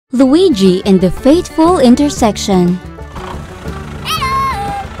Luigi in the fateful intersection.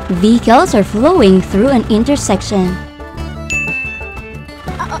 Vehicles are flowing through an intersection.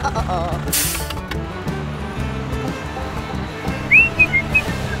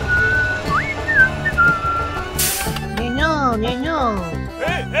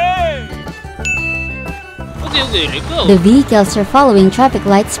 The vehicles are following traffic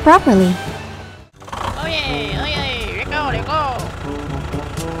lights properly.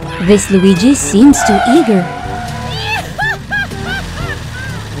 This Luigi seems too eager.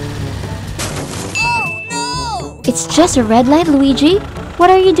 Oh no! It's just a red light, Luigi.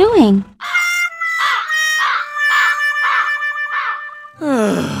 What are you doing?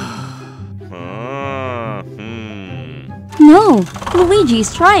 No, Luigi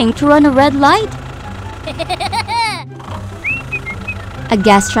is trying to run a red light. A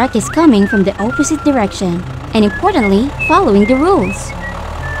gas truck is coming from the opposite direction and, importantly, following the rules.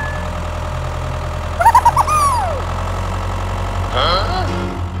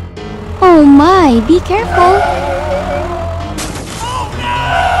 Oh my, be careful!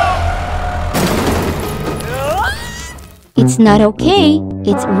 It's not okay.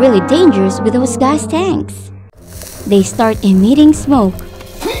 It's really dangerous with those gas tanks. They start emitting smoke.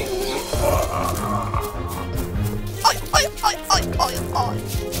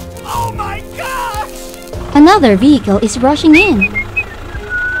 Oh my gosh! Another vehicle is rushing in.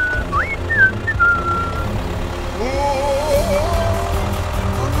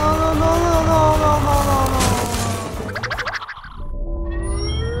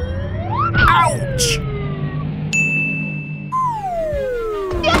 Ouch!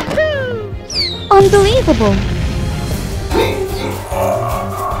 Unbelievable!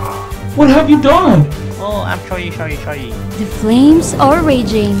 What have you done? Oh, I'm sorry. The flames are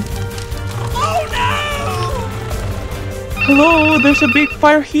raging. Oh no! Hello, there's a big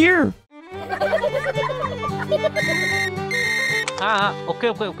fire here. Okay.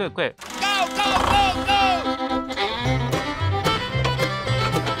 Go!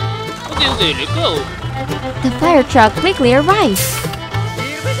 Okay, let's go. The fire truck quickly arrives.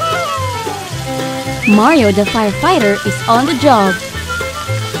 Here we go! Mario the firefighter is on the job.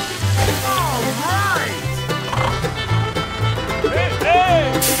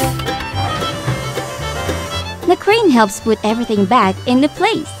 The crane helps put everything back into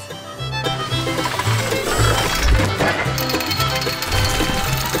place.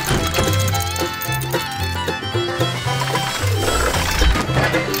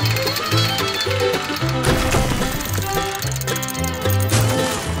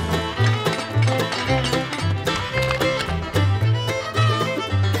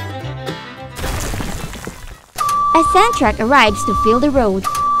 A sand truck arrives to fill the road.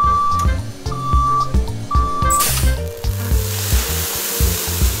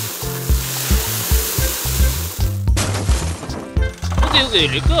 Okay,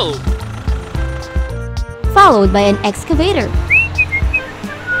 let's go. Followed by an excavator.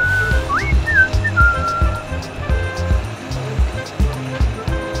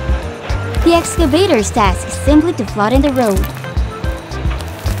 The excavator's task is simply to flatten the road.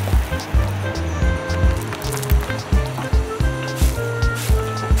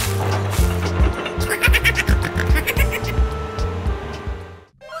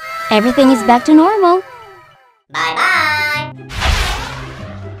 Everything is back to normal. Bye-bye!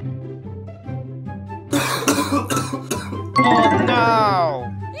 Oh no.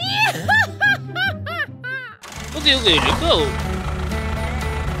 Okay, let's go.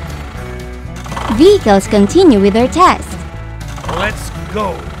 Vehicles continue with their test. Let's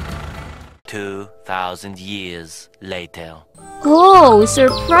go! 2,000 years later. Oh,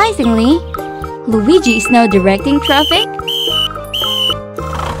 surprisingly, Luigi is now directing traffic.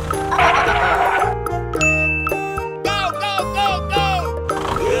 Go!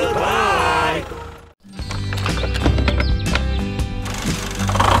 Goodbye!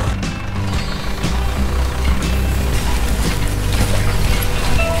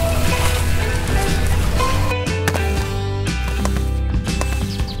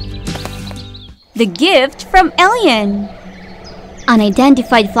 The gift from Alien.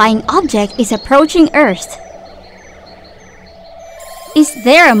 Unidentified flying object is approaching Earth. Is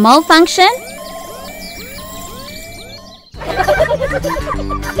there a malfunction?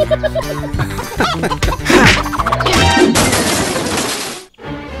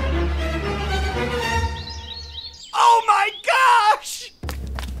 Oh my gosh!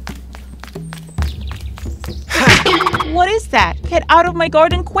 What is that? Get out of my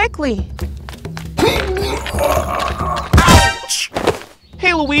garden quickly! Ouch!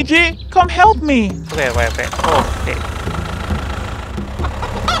 Hey Luigi, come help me! Okay. Oh, okay.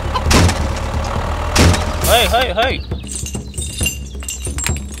 Hey, hey, hey!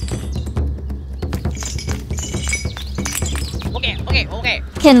 Okay.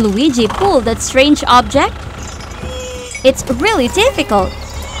 Can Luigi pull that strange object? It's really difficult.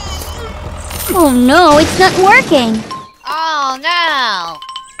 Oh no, it's not working. Oh no!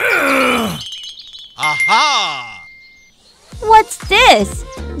 Aha! What's this?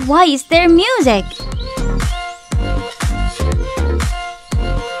 Why is there music?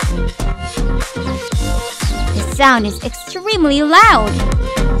 The sound is extremely loud.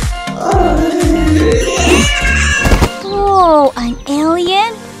 Oh, an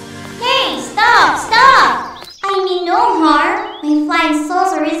alien? Hey, stop! I mean no harm. My flying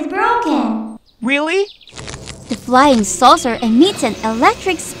saucer is broken. Really? The flying saucer emits an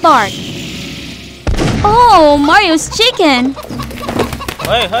electric spark. Oh, Mario's chicken!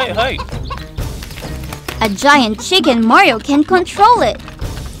 Hey, hey, hey! A giant chicken, Mario can control it.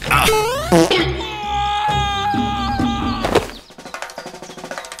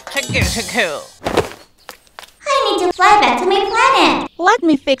 Cool. I need to fly back to my planet. Let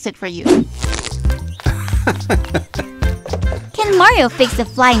me fix it for you. Can Mario fix the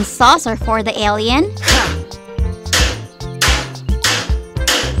flying saucer for the alien?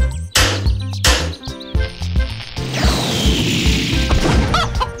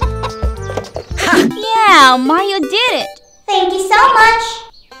 Yeah, Mario did it. Thank you so much.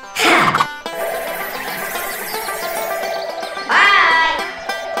 Bye.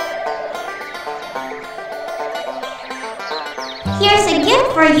 Here's a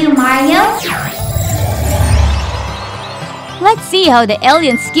gift for you, Mario. Let's see how the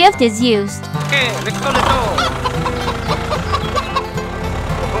alien's gift is used. Okay, let's go.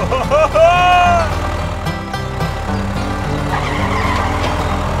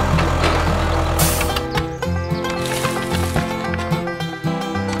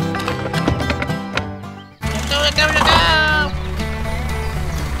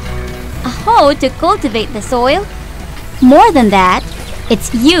 A hoe to cultivate the soil. More than that,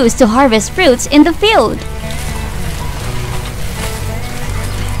 it's used to harvest fruits in the field.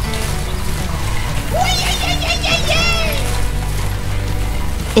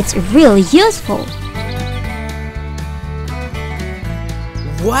 It's really useful.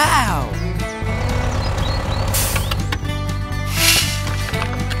 Wow!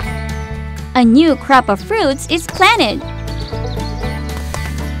 A new crop of fruits is planted.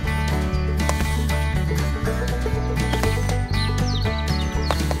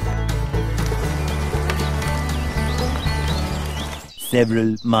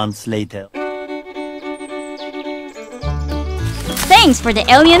 Several months later. Thanks for the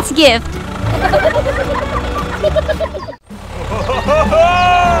alien's gift.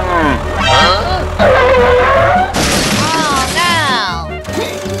 Oh no!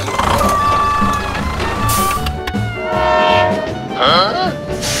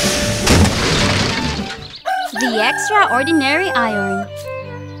 The extraordinary iron.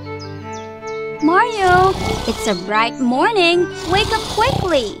 Mario, it's a bright morning. Wake up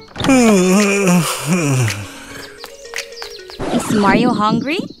quickly. Is Mario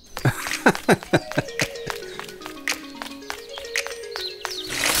hungry?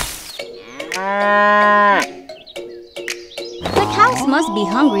 The cows must be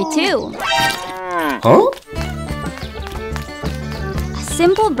hungry too. Huh? A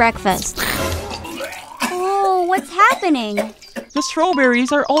simple breakfast. Oh, what's happening? The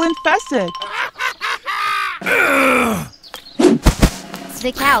strawberries are all infested.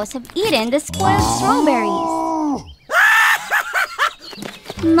 The cows have eaten the spoiled strawberries.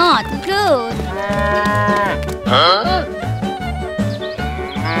 Not good. Huh?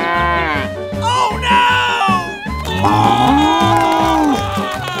 Oh no!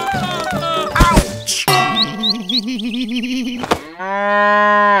 Ouch!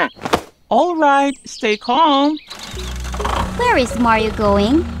 All right, stay calm. Where is Mario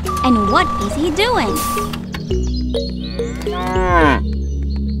going? And what is he doing?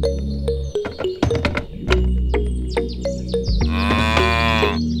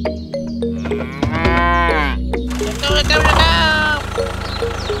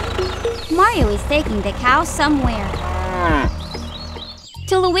 Mario is taking the cow somewhere.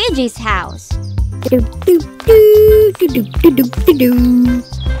 To Luigi's house.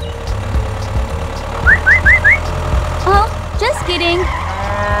 Oh, just kidding.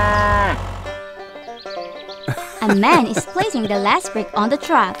 A man is placing the last brick on the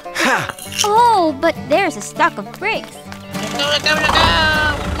truck. Oh, but there's a stack of bricks.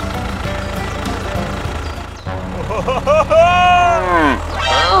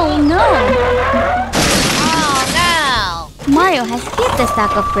 Oh no! Oh no! Mario has hit the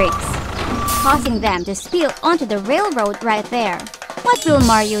stack of bricks. causing them to spill onto the railroad right there. What will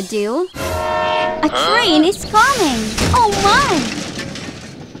Mario do? A train is coming! Oh my!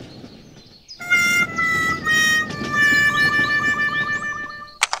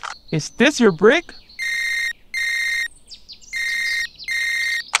 Is this your brick?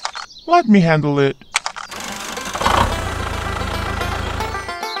 Let me handle it.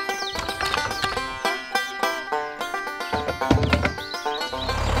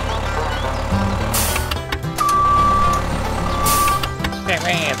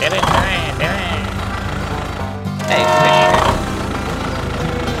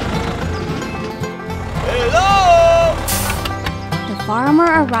 The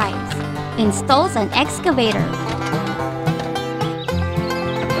farmer arrives, installs an excavator.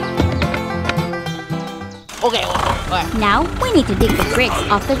 Okay. Now we need to dig the bricks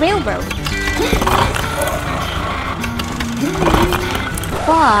off the railroad.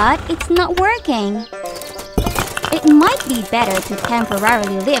 But it's not working. It might be better to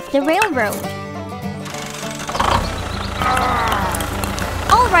temporarily lift the railroad.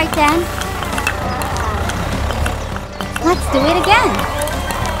 All right then. Let's do it again.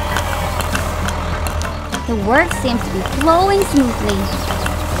 The work seems to be flowing smoothly.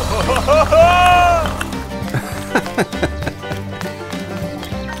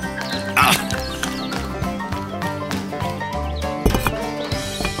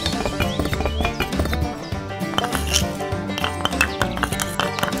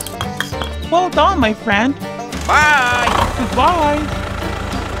 Well done, my friend. Bye. Goodbye.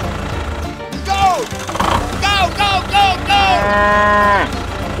 Go! Go, go, go, go!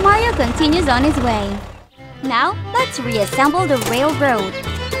 Mario continues on his way. Now, let's reassemble the railroad.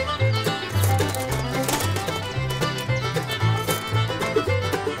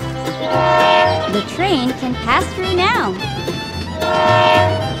 The train can pass through now.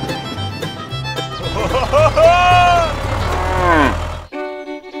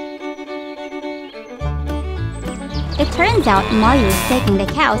 It turns out Mario is taking the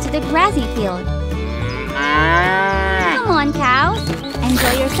cows to the grassy field. Come on, cows.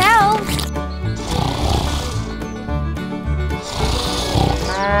 Enjoy yourselves.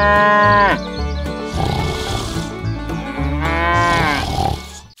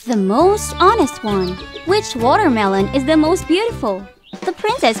 The most honest one. Which watermelon is the most beautiful? The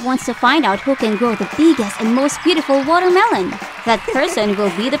princess wants to find out who can grow the biggest and most beautiful watermelon. That person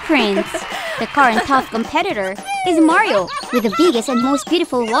will be the prince. The current tough competitor is Mario, with the biggest and most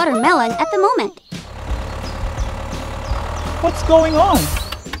beautiful watermelon at the moment. What's going on?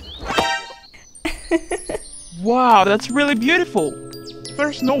 Wow, that's really beautiful.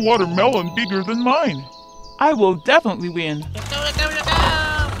 There's no watermelon bigger than mine. I will definitely win.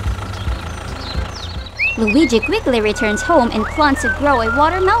 Luigi quickly returns home and plans to grow a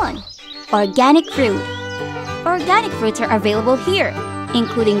watermelon. Organic fruit. Organic fruits are available here,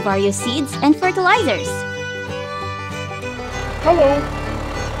 including various seeds and fertilizers. Hello.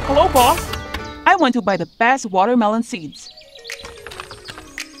 Hello, boss. I want to buy the best watermelon seeds.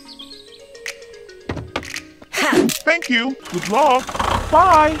 Thank you. Good luck.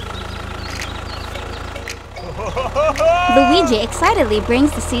 Bye. Luigi excitedly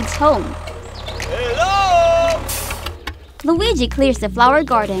brings the seeds home. Hello! Luigi clears the flower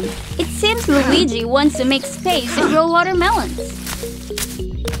garden. It seems Luigi wants to make space to grow watermelons.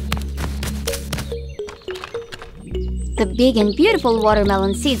 The big and beautiful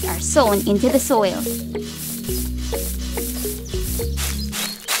watermelon seeds are sown into the soil.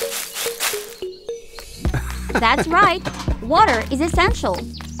 That's right, water is essential.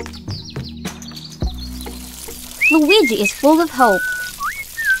 Luigi is full of hope.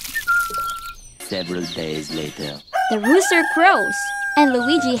 Several days later. The rooster crows, and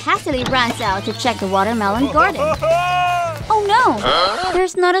Luigi hastily runs out to check the watermelon garden. Oh no!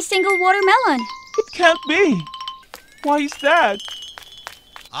 There's not a single watermelon. It can't be. Why is that?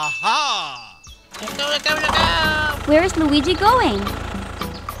 Aha! Where is Luigi going?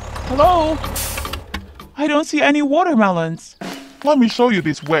 Hello? I don't see any watermelons. Let me show you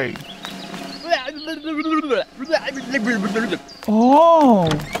this way. Oh,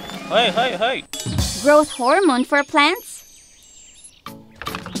 Hey. Growth hormone for plants?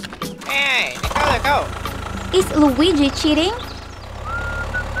 Hey, let go. Is Luigi cheating?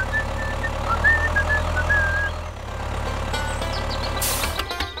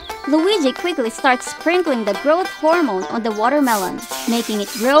 Luigi quickly starts sprinkling the growth hormone on the watermelon, making it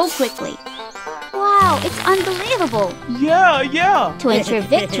grow quickly. Wow, it's unbelievable! yeah. To ensure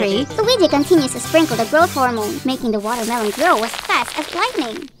victory, Luigi continues to sprinkle the growth hormone, making the watermelon grow as fast as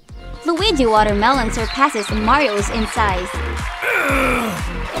lightning. Luigi watermelon surpasses Mario's in size.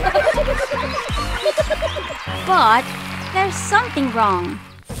 But there's something wrong.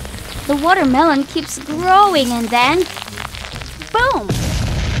 The watermelon keeps growing and then... boom!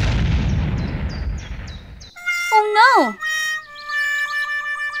 Oh no!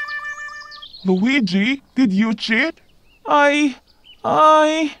 Luigi, did you cheat? The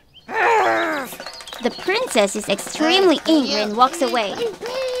princess is extremely angry and walks away.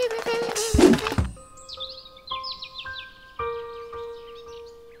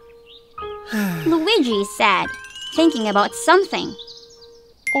 Luigi is sad, thinking about something.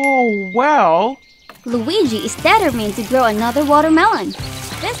 Oh, well. Luigi is determined to grow another watermelon.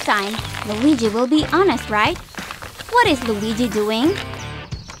 This time, Luigi will be honest, right? What is Luigi doing?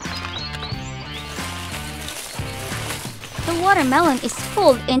 The watermelon is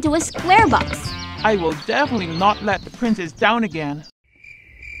pulled into a square box. I will definitely not let the princess down again.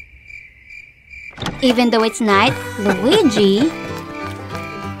 Even though it's night, Luigi...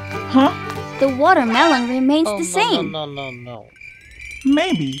 Huh? The watermelon remains the same. No.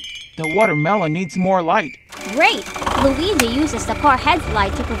 Maybe. The watermelon needs more light. Great! Luigi uses the car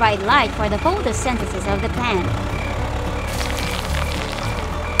headlight to provide light for the photosynthesis of the plant.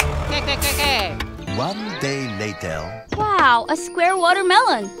 Okay. 1 day later. Wow, a square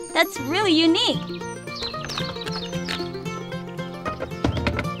watermelon! That's really unique!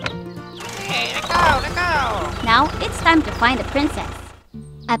 Hey, let go! Now it's time to find the princess.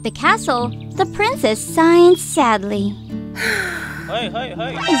 At the castle, the princess signs sadly. Hey.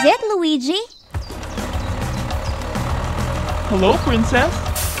 Is it Luigi? Hello, princess.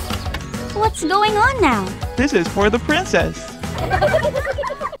 What's going on now? This is for the princess.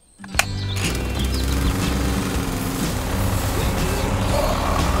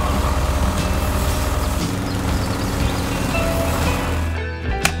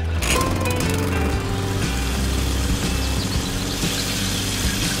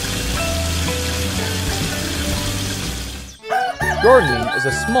 Gardening is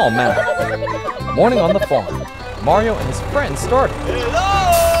a small matter. Morning on the farm, Mario and his friends started.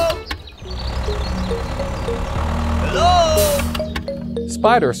 Hello!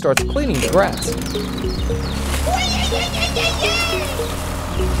 Spider starts cleaning the grass.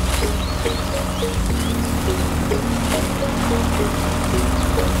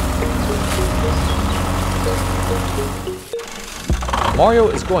 Mario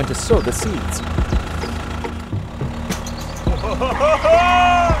is going to sow the seeds.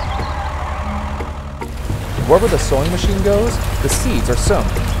 Wherever the sewing machine goes, the seeds are sown.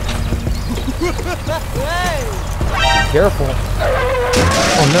 Be careful.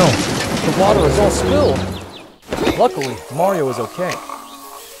 Oh no, the water is all spilled. Luckily, Mario is okay.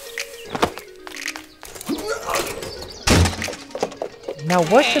 Now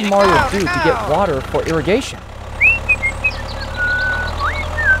what should Mario do to get water for irrigation?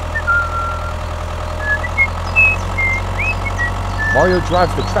 Mario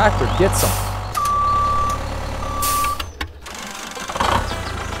drives the tractor to get some.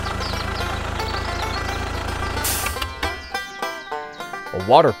 A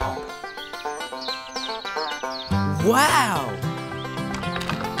water pump. Wow!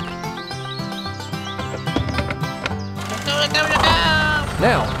 Let go!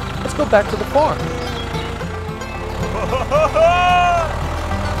 Now, let's go back to the farm.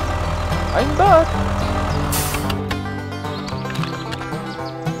 I'm back.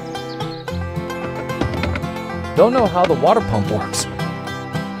 Don't know how the water pump works.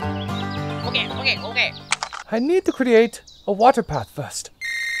 Okay. I need to create a water path first.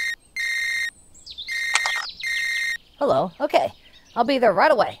 Hello, okay. I'll be there right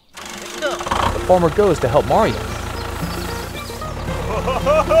away. The farmer goes to help Mario.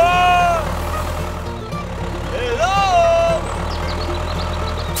 Hello!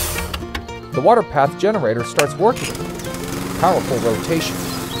 The water path generator starts working. Powerful rotation.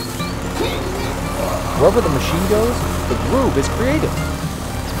 Wherever the machine goes, the groove is created.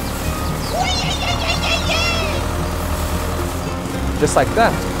 Just like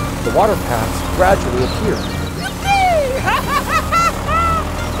that, the water paths gradually appear.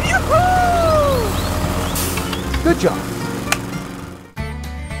 Good job.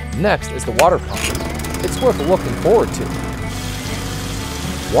 Next is the water pump. It's worth looking forward to.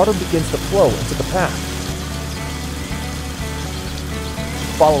 Water begins to flow into the path.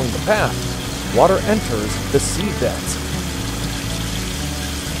 Following the path, water enters the seed beds.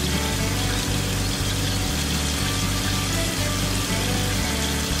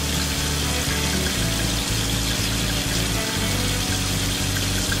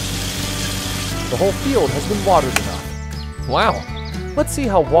 The whole field has been watered enough. Wow! Let's see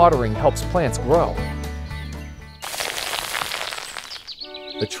how watering helps plants grow.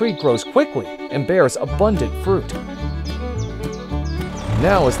 The tree grows quickly and bears abundant fruit.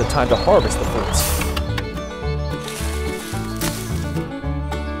 Now is the time to harvest the fruits.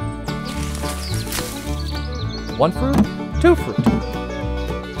 One fruit, two fruit.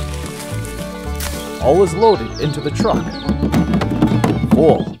 All is loaded into the truck.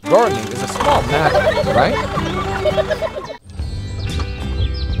 Full. Gardening is a small matter, right?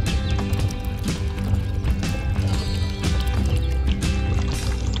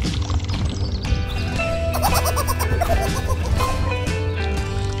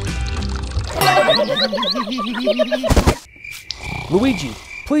 Luigi,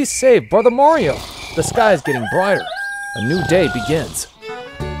 please save Brother Mario. The sky is getting brighter. A new day begins.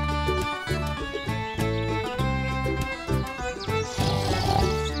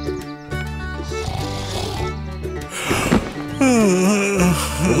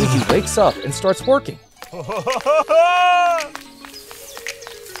 Luigi wakes up and starts working.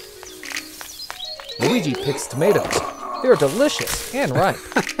 Luigi picks tomatoes. They're delicious and ripe.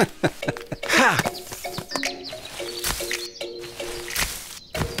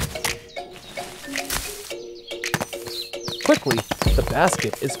 Quickly, the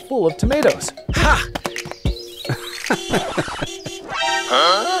basket is full of tomatoes. Ha!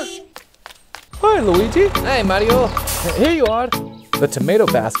 Hi, Luigi. Hey, Mario. Here you are. The tomato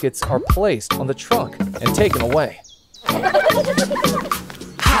baskets are placed on the trunk and taken away.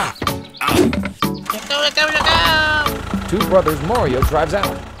 Two brothers Mario drives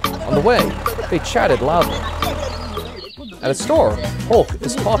out. On the way, they chatted loudly. At a store, Hulk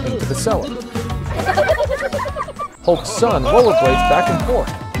is talking to the seller. Hulk's son rollerblades back and forth.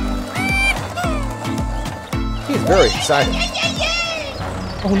 He's very excited.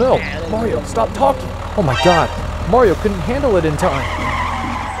 Oh no, Mario, stop talking. Oh my god, Mario couldn't handle it in time.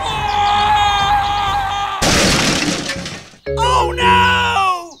 Oh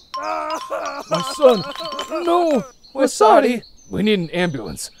no! My son, no, we're sorry. We need an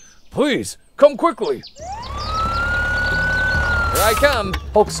ambulance. Please, come quickly. Here I come.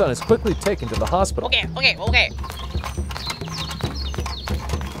 Hulk's son is quickly taken to the hospital. Okay.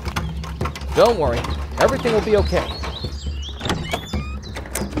 Don't worry, everything will be okay.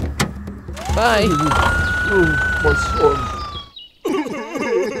 Bye. My son.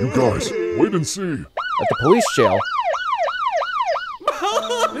 You guys, wait and see. At the police jail.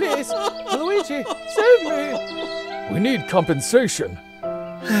 Please, Luigi, save me. We need compensation.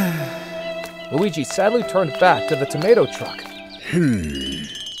 Luigi sadly turned back to the tomato truck.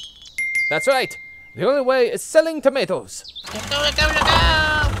 That's right. The only way is selling tomatoes. Let go.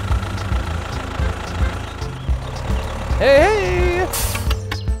 Hey!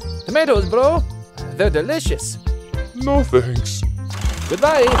 Tomatoes, bro. They're delicious. No thanks.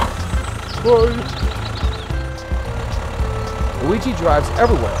 Goodbye. Bye. Luigi drives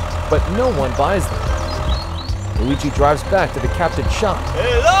everywhere, but no one buys them. Luigi drives back to the captain's shop.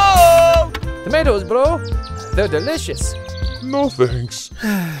 Hello! Tomatoes, bro. They're delicious. No thanks.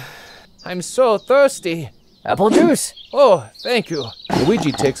 I'm so thirsty. Apple juice. Oh, thank you.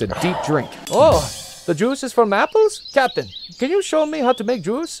 Luigi takes a deep drink. Oh, the juice is from apples? Captain, can you show me how to make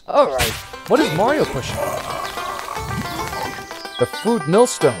juice? All right. What is Mario pushing? The fruit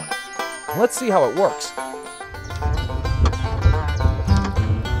millstone. Let's see how it works.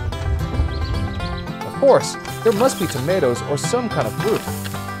 Of course, there must be tomatoes or some kind of fruit.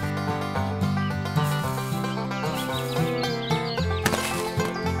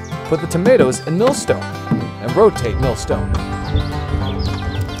 Put the tomatoes in millstone and rotate millstone.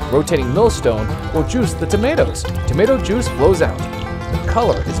 Rotating millstone will juice the tomatoes. Tomato juice flows out. The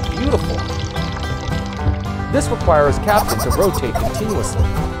color is beautiful. This requires Captain to rotate continuously.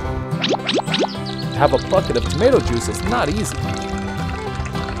 To have a bucket of tomato juice is not easy.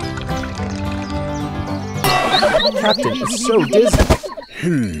 Captain is so dizzy.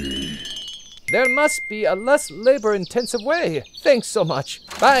 There must be a less labor-intensive way. Thanks so much.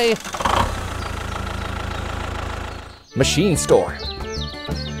 Bye. Machine store.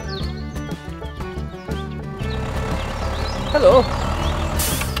 Hello.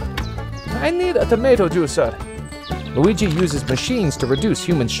 I need a tomato juicer. Luigi uses machines to reduce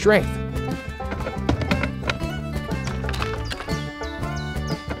human strength.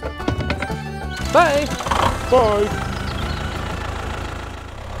 Bye. Bye.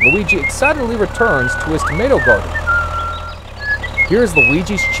 Luigi excitedly returns to his tomato garden. Here's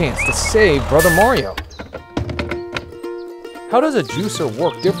Luigi's chance to save Brother Mario. How does a juicer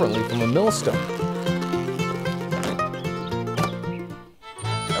work differently from a millstone?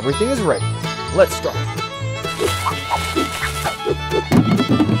 Everything is ready. Let's start.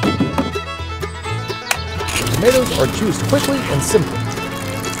 Tomatoes are juiced quickly and simply.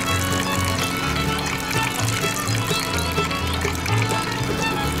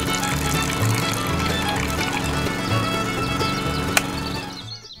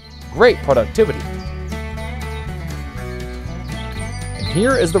 great productivity. And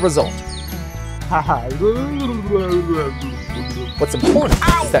here is the result. What's important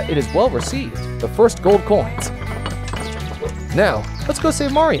is that it is well received, the first gold coins. Now, let's go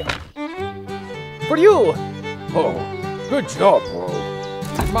save Mario. For you! Oh, good job, bro.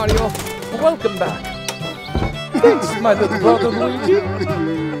 Mario, welcome back. Thanks, my little brother Luigi.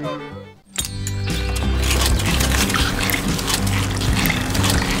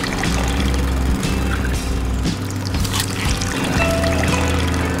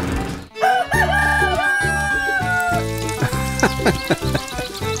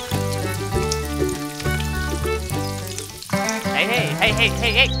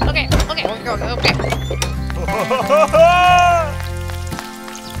 Hey. Okay.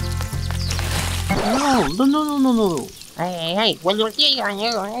 No. Hey. When you're here,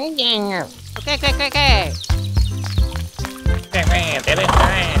 Okay.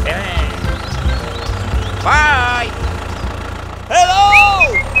 Bye! Hello!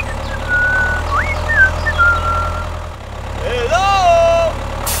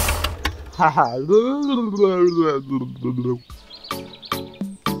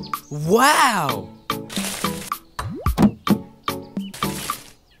 Wow!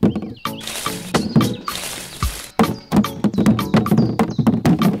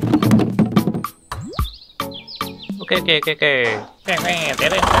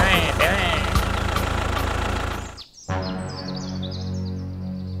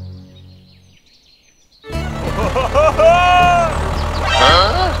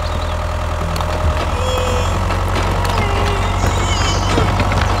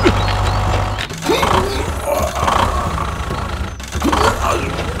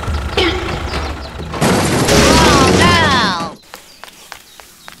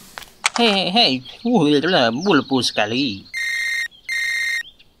 Okay. Hey, bulbul sekali.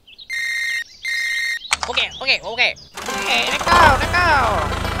 Okay. Let go. Okay. Let go.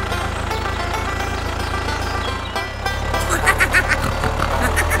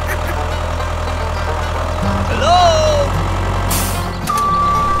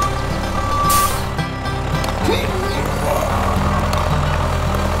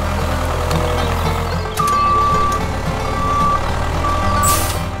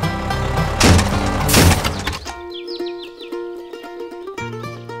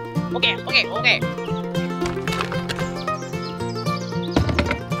 Okay. Okay.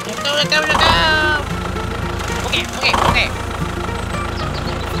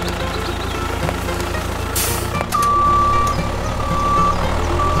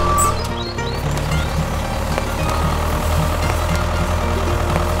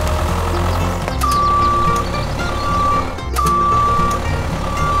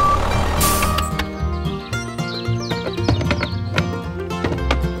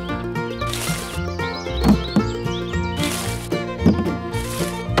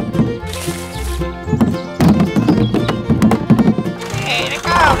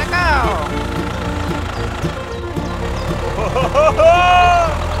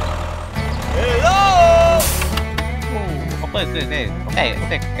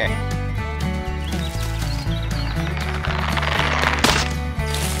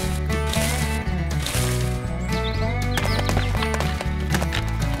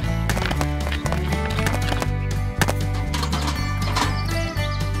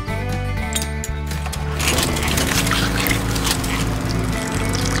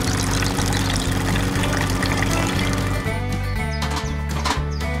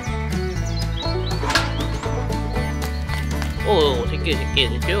 Oh, thank you.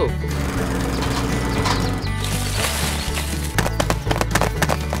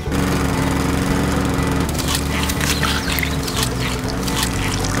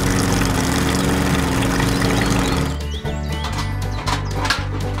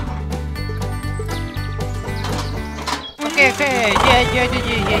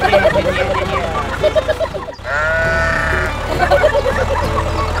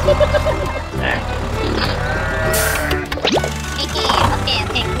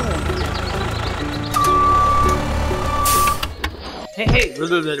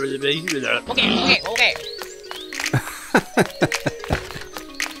 Okay. Hey. Okay.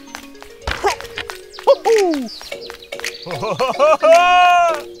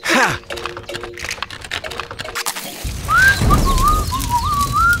 Ha!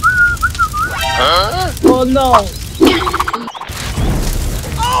 Huh? Oh no!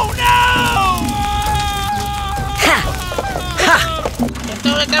 Oh no!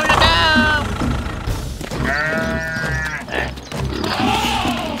 Let go!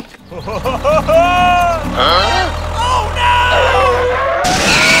 Huh? Oh no!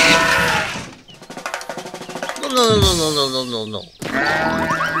 no.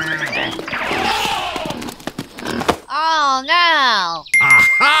 Oh no!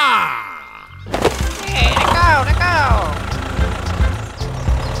 Aha! Hey, let go!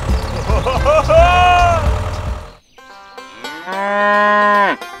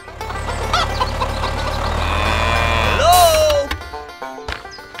 Hello?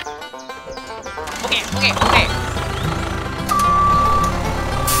 Okay. Đây.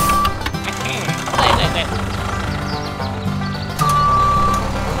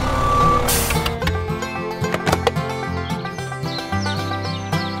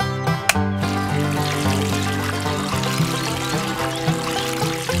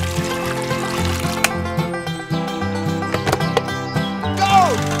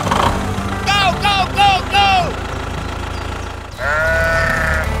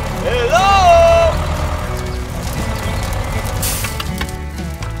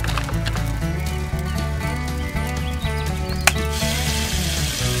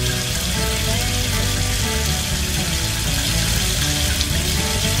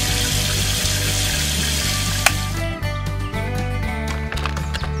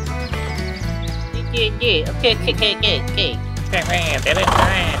 Yeah. Okay.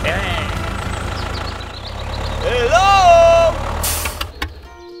 Hello?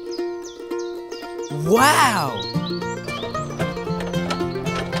 Wow!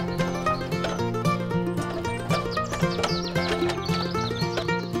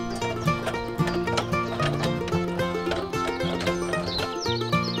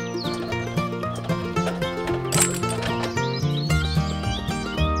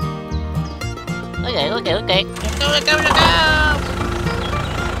 Okay. Let go.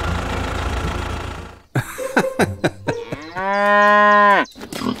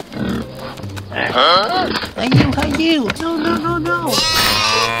 How you? No. Hello?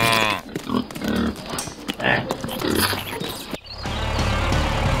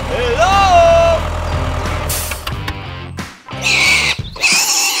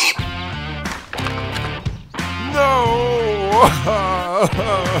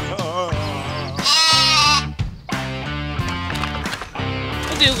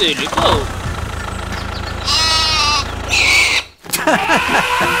 Okay, let go.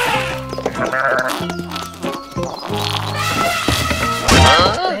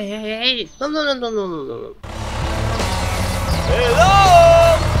 Hey. No. Hello?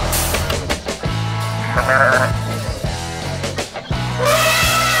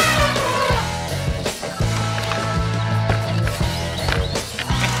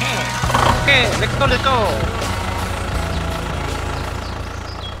 Okay, let go.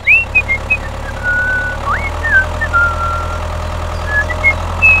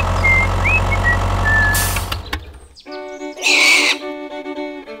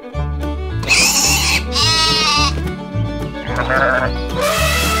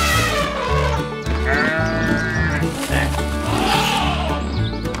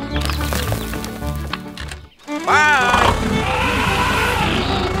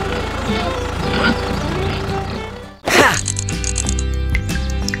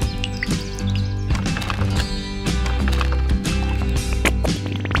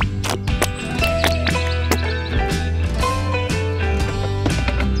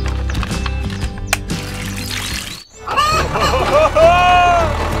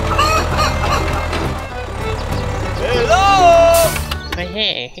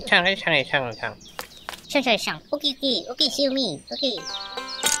 Hey, 唱。上。Okay, show me. Okay.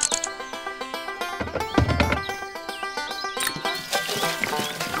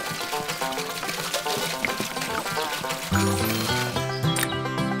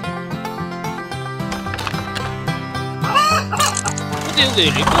 Okay,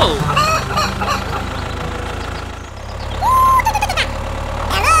 let go.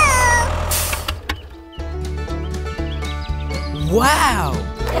 Wow!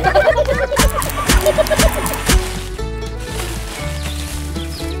 Hey,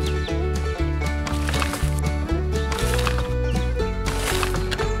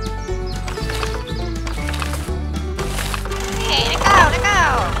 let go.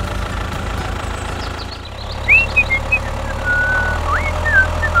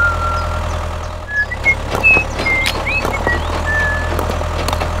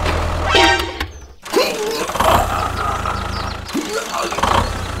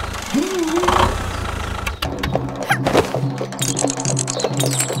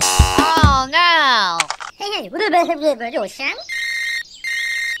 Oh no! Hey,有山？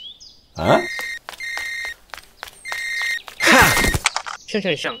 Huh?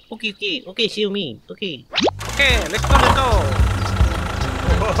 上。Okay, show me. Okay, let go.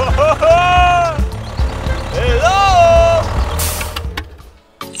 Hello!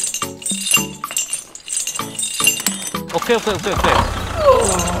 Okay, okay, okay, okay.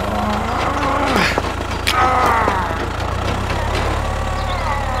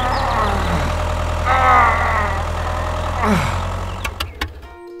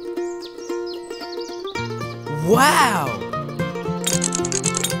 Wow!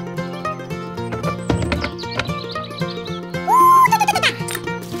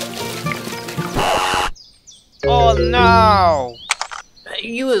 Oh no!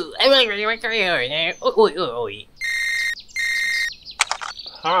 You.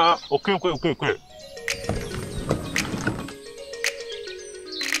 Ah, okay, okay, okay, okay.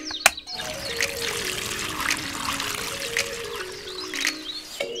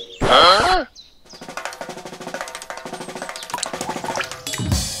 Huh?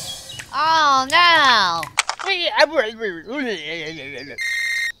 Oh no!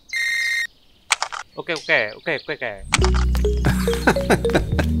 Okay, okay, okay, okay, okay.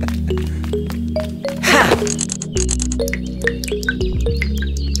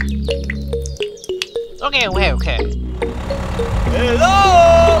 Okay, okay, okay.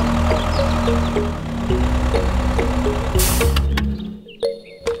 Hello!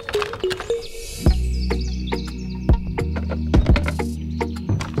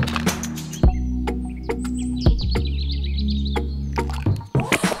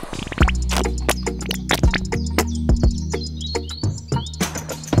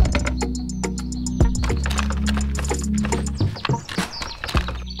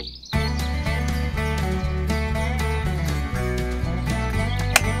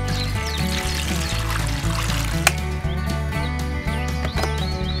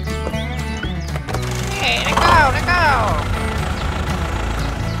 Hey, let go, let go!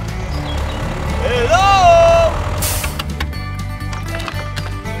 Hello!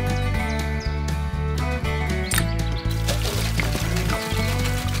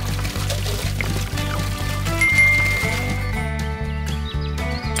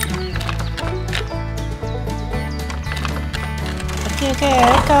 Okay, okay,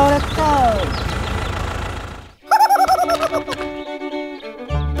 let's go, let's go.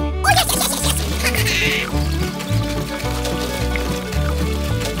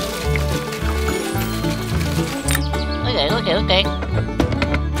 Okay, okay, okay.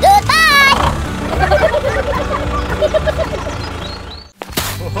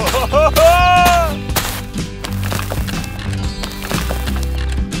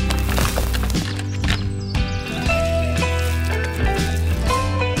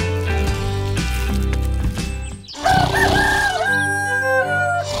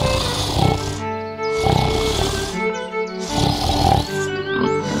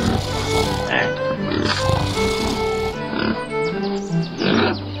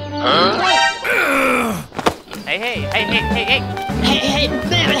 Hey, hey, hey, hey, hey, hey!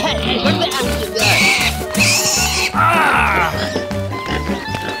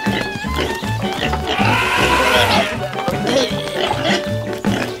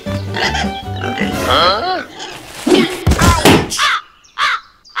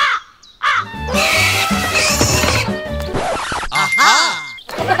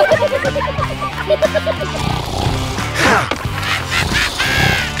 Huh?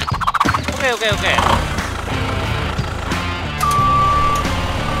 Okay, okay, okay.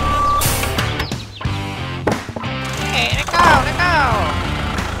 Hey, let go, let go!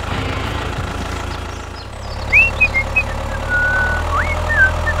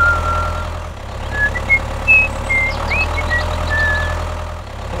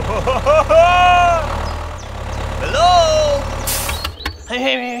 Hello! Hey,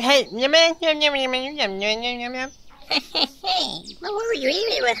 hey, hey, yum, yum, yum, yum, yum, yum, yum, yum, yum.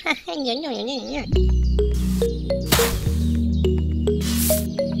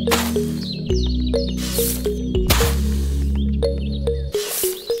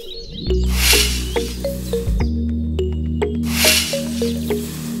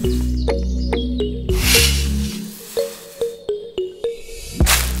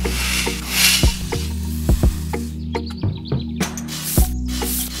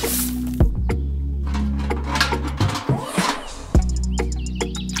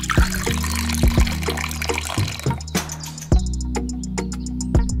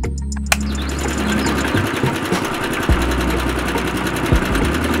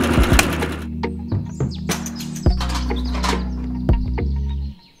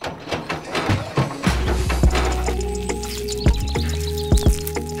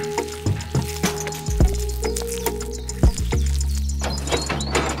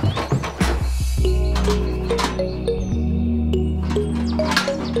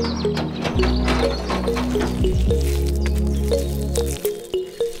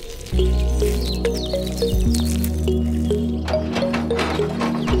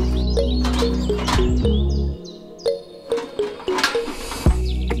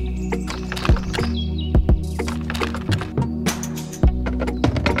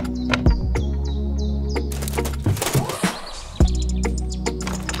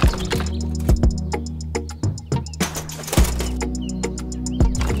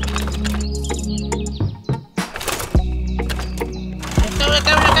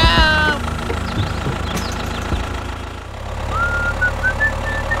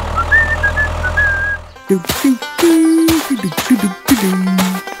 Okay, yeah.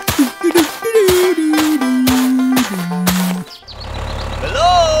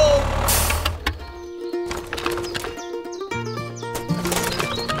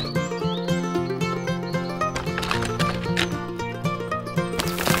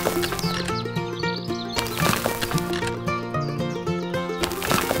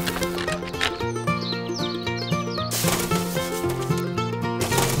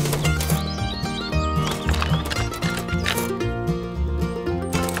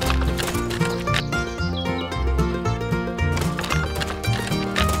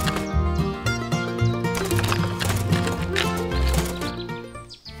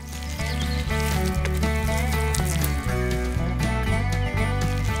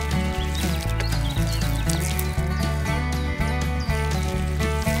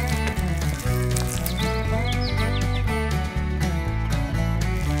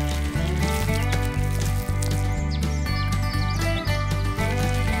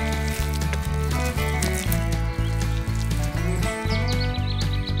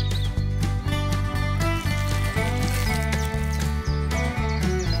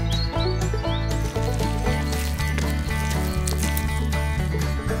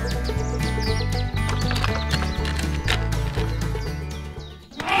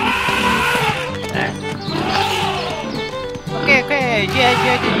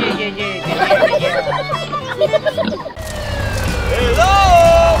 Hello!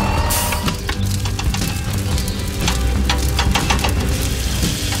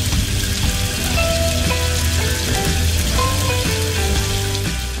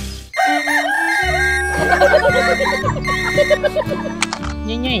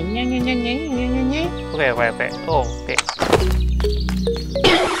 Okay. Oh, okay.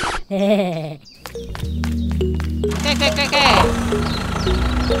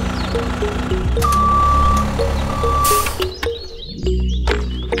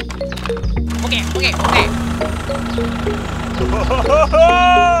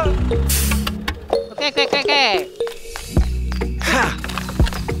 Okay. Ha!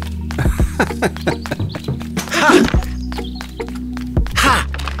 Ha! Ha!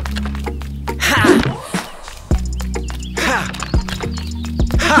 Ha!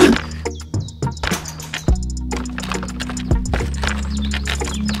 Ha!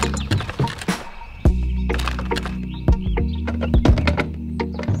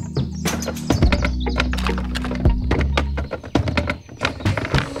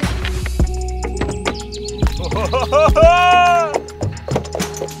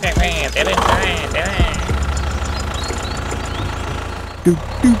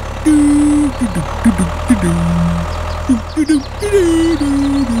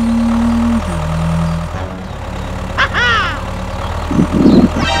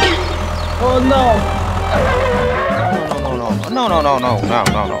 Oh no! No.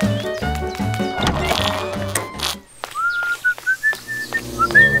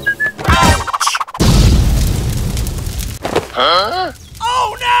 Huh?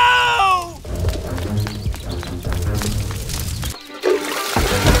 Oh no!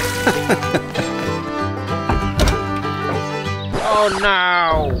 Oh no!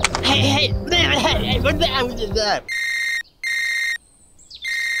 Hey! What's that?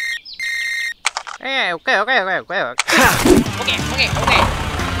 Hey, okay.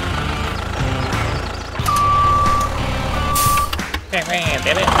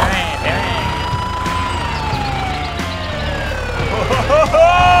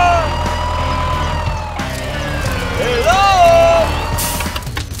 Hello!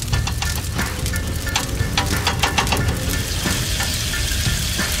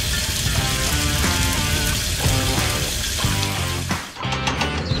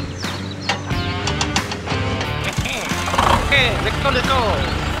 Okay, let's go.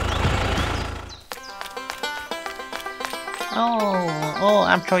 Oh,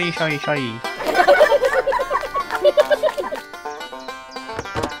 I'm sorry. Okay.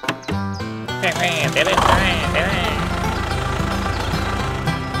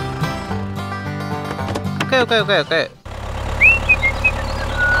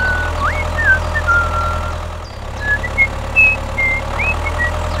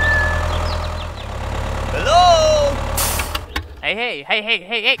 Hello! Hey.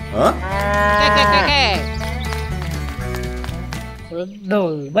 Huh? Okay.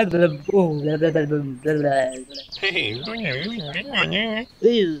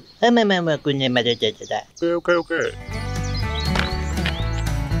 Okay.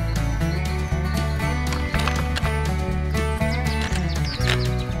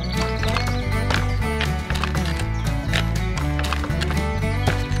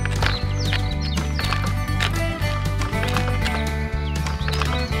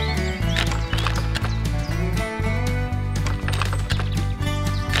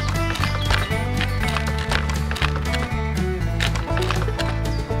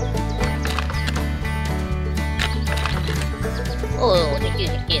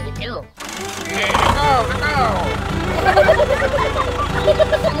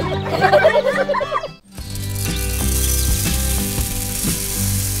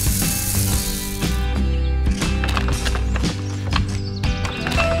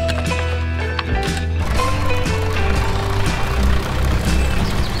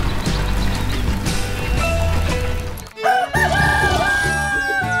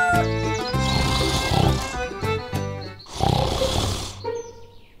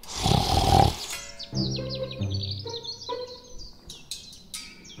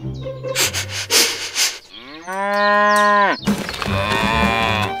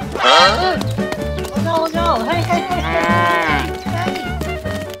 Oh no! Hey, hey, hey, hey!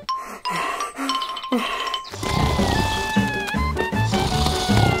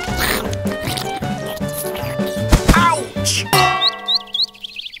 Ouch!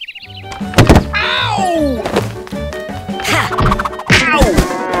 Ow! Ha! Ow!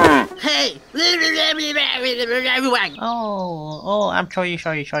 Hey! Oh, I'm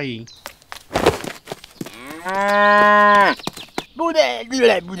sorry.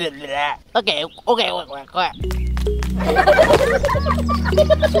 Okay.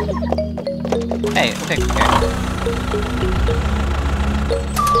 Hey, okay.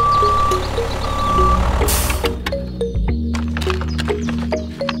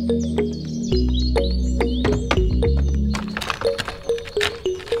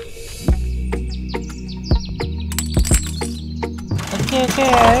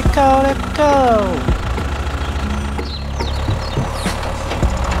 Okay, let's go.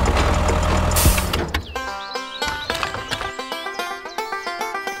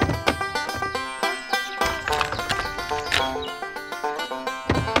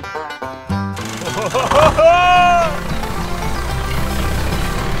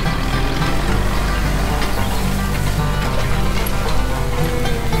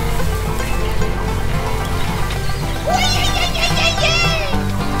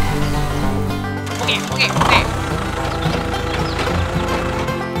 Okay.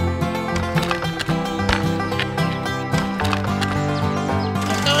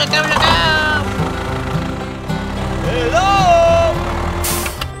 Let's go. Hello!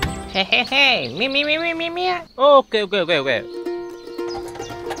 Hey. Me. Okay.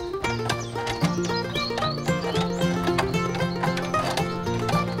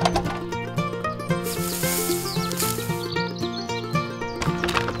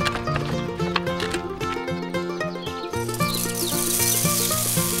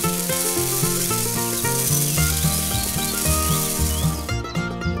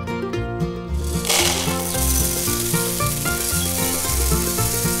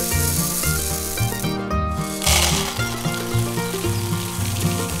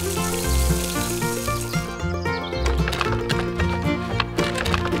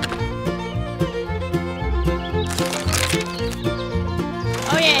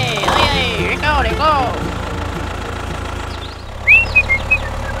 Oh yeah, let's go.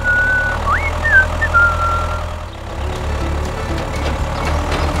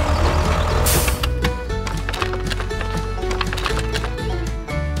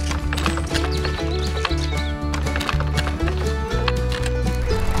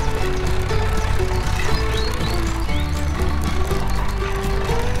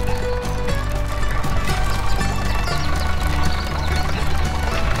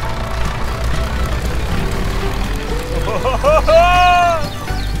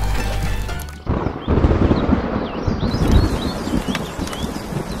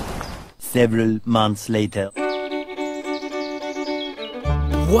 Several months later.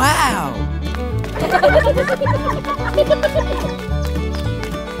 Wow!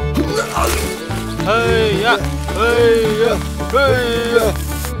 Hey!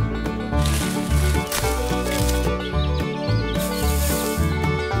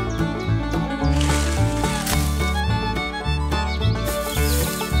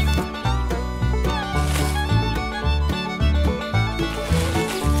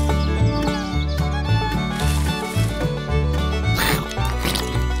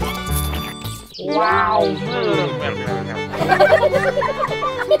 Wow!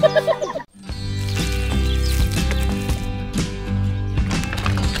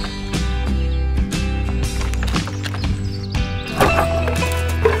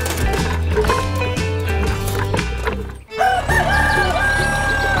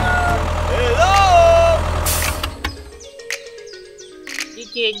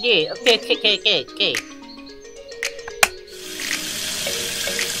 Yeah. Okay.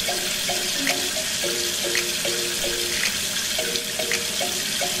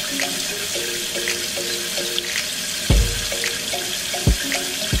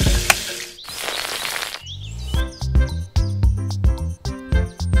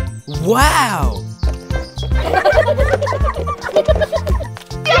 Wow!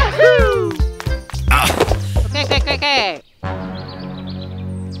 Yahoo! Okay.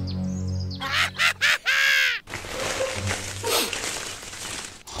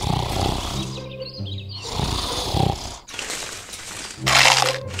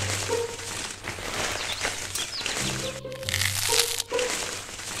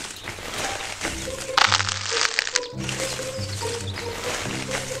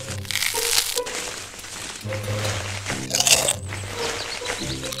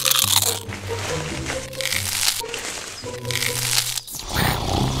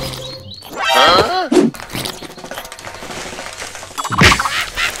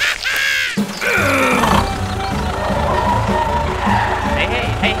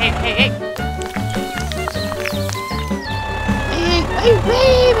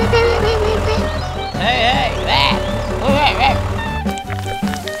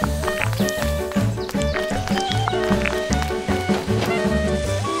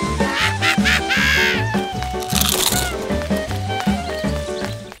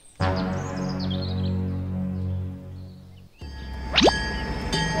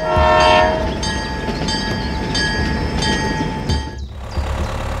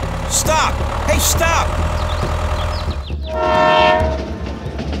 Hey, stop!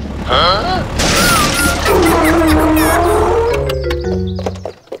 Huh?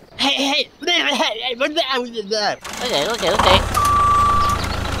 Hey! Okay. Okay.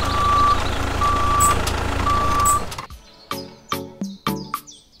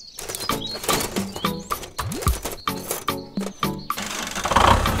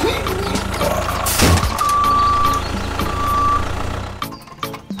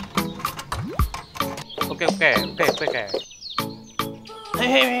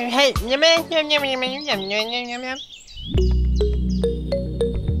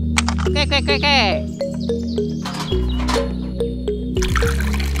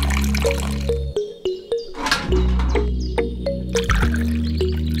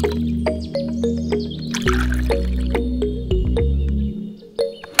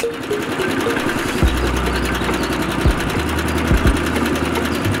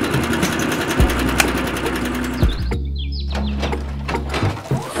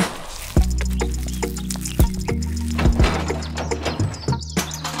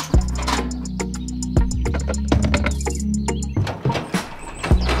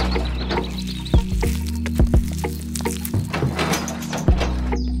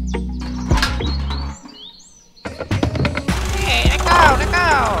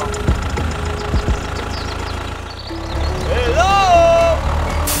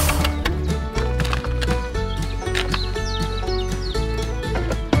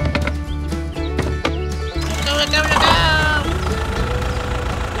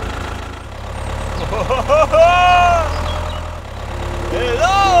 Hey,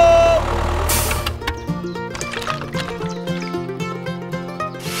 yum.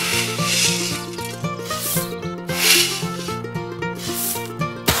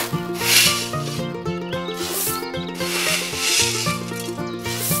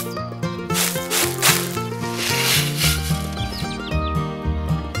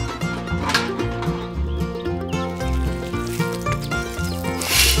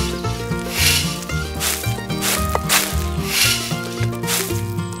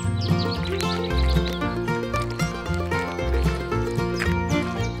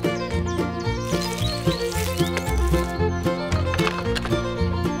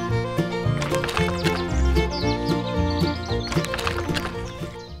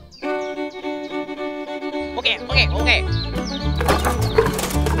 Okay. Okay.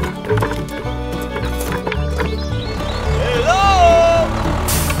 Hello!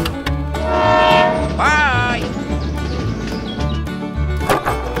 Bye!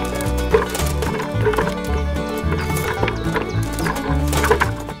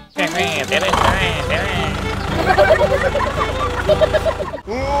 Help me!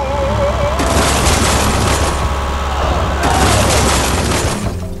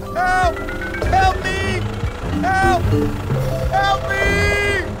 Help me!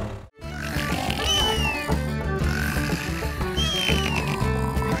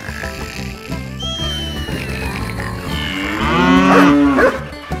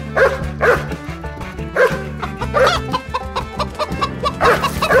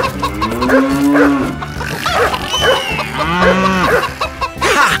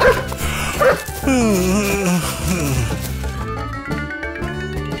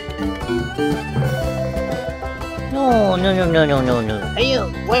 No. Hey,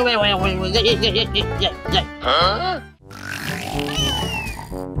 wait. Yeah. Huh?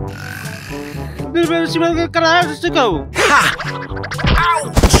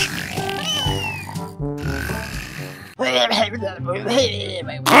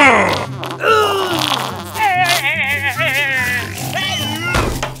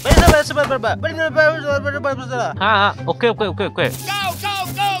 Let's go. Okay.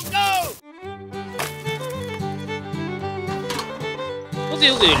 Go!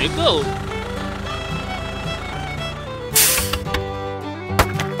 Okay, let's go.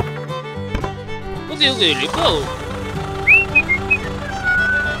 Okay, let's go.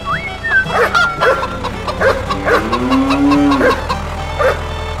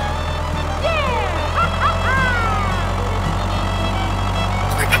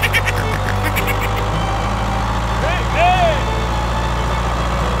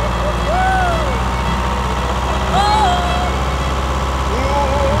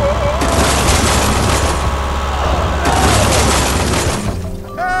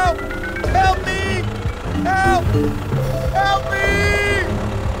 Help me!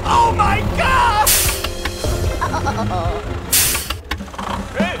 Oh my God!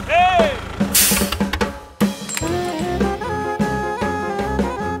 Hey!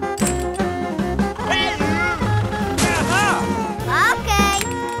 Okay.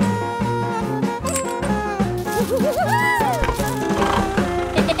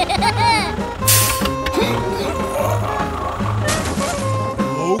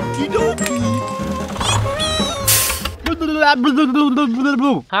 Okie dokie.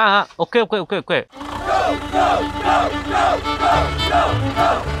 Okay, okay, okay, okay.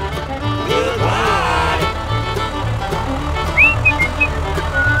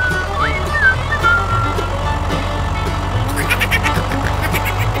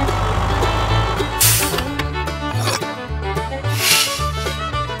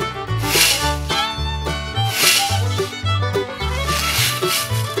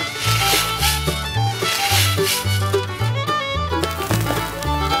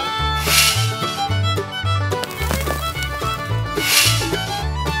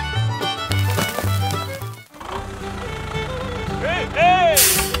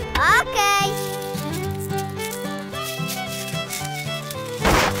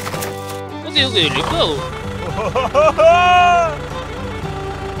 Okay, okay, let's go.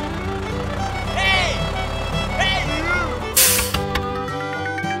 Hey! Hey, you!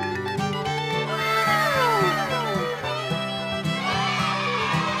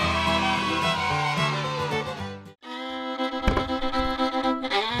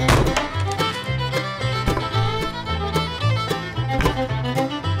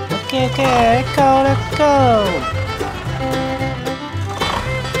 Okay, okay, let's go.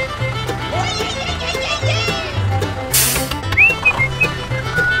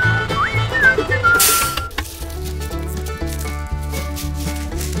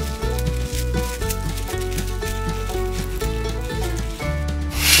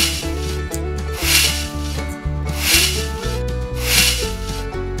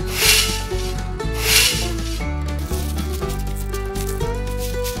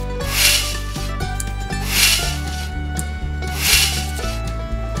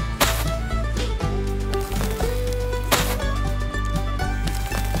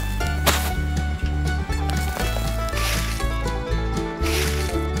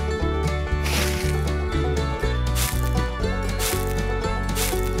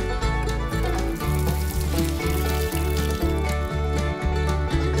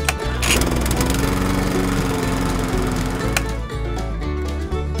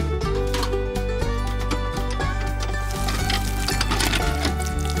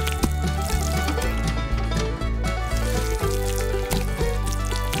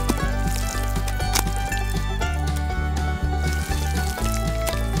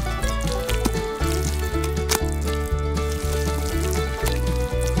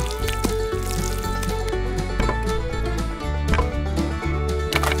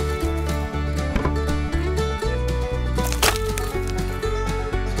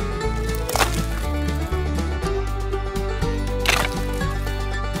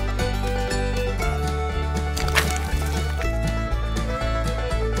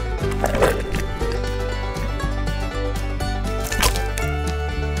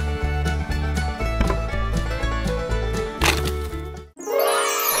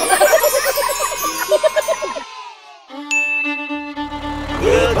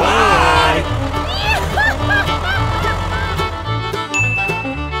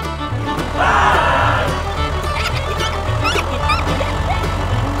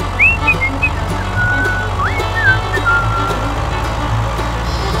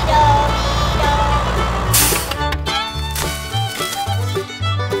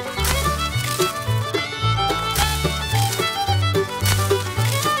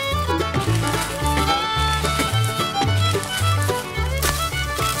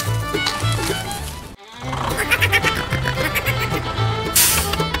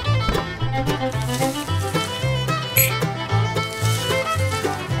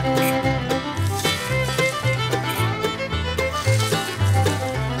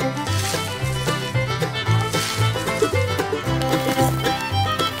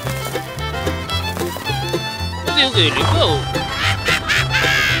 Okay, let's go.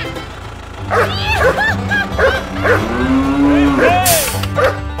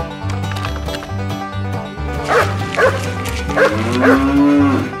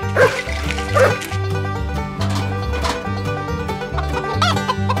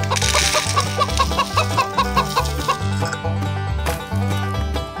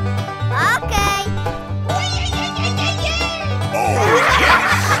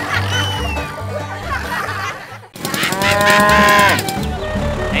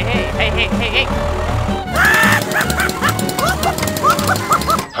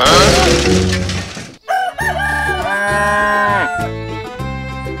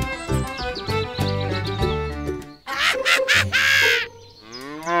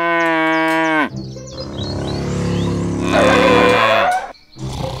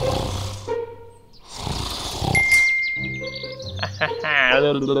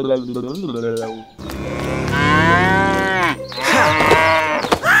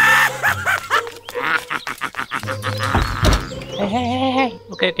 Hey.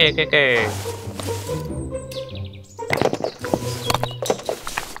 Okay.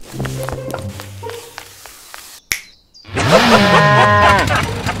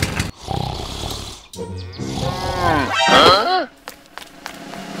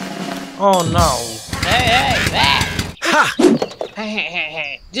 Oh no. Hey. Ha!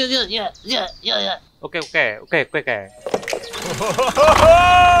 Hey. Yeah. Okay.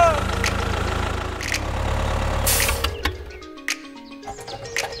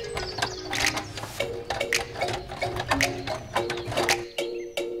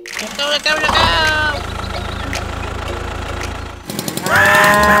 Let go.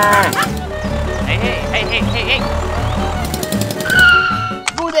 Hey. Okay.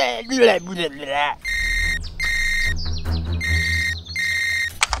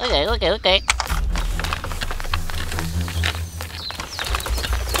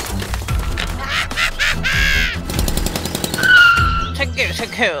 Thank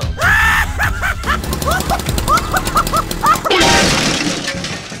you.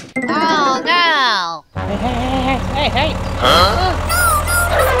 Oh no! Hey.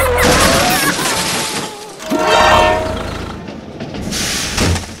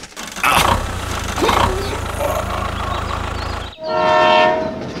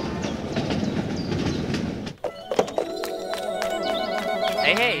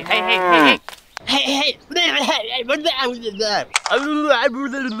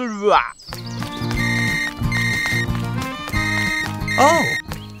 Oh!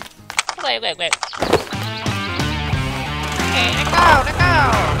 Wait. Hey, let go.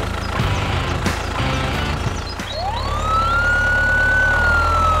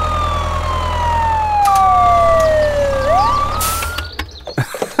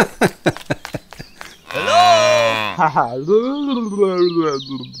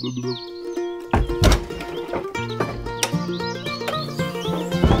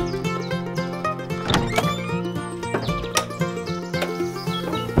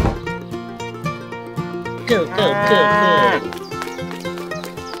 Cool.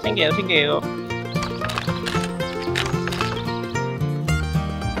 Thank you.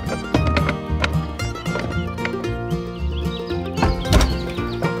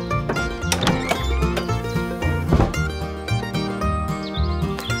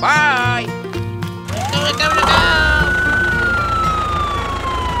 Bye! Let go.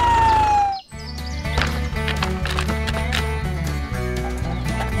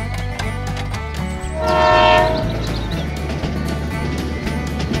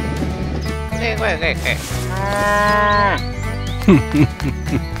 Okay.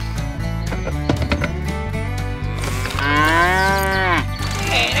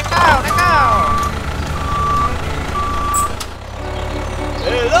 Hey, let go.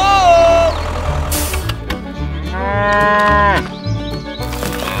 Hello!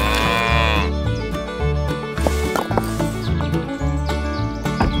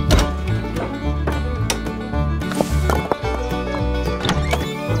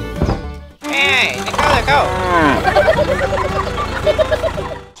 Hey, let go.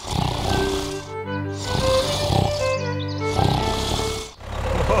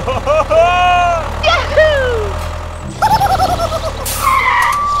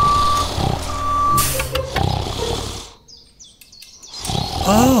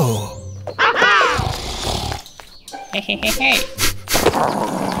 Oh! Hey. Hey.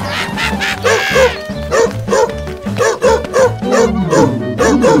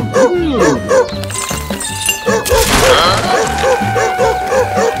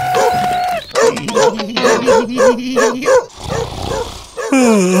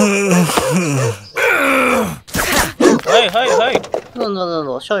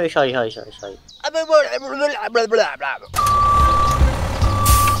 No. Sorry.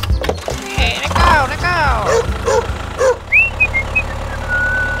 Hey, let go.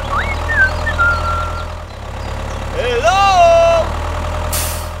 Hello!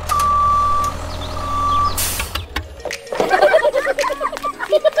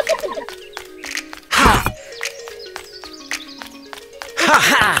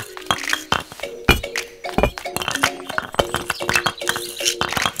 Ha!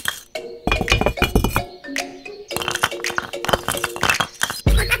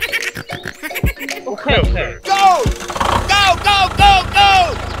 Okay. Go!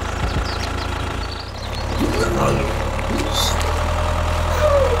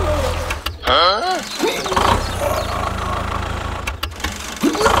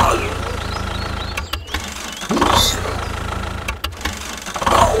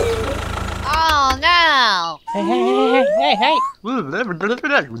 go! Hey, hey, hey, hey, hey!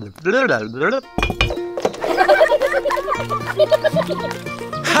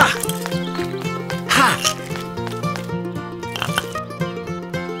 Ha! Ha!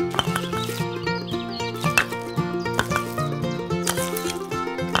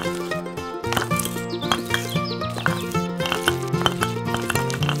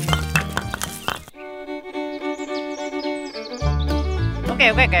 Okay,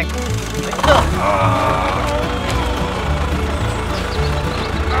 okay, okay. Let's go.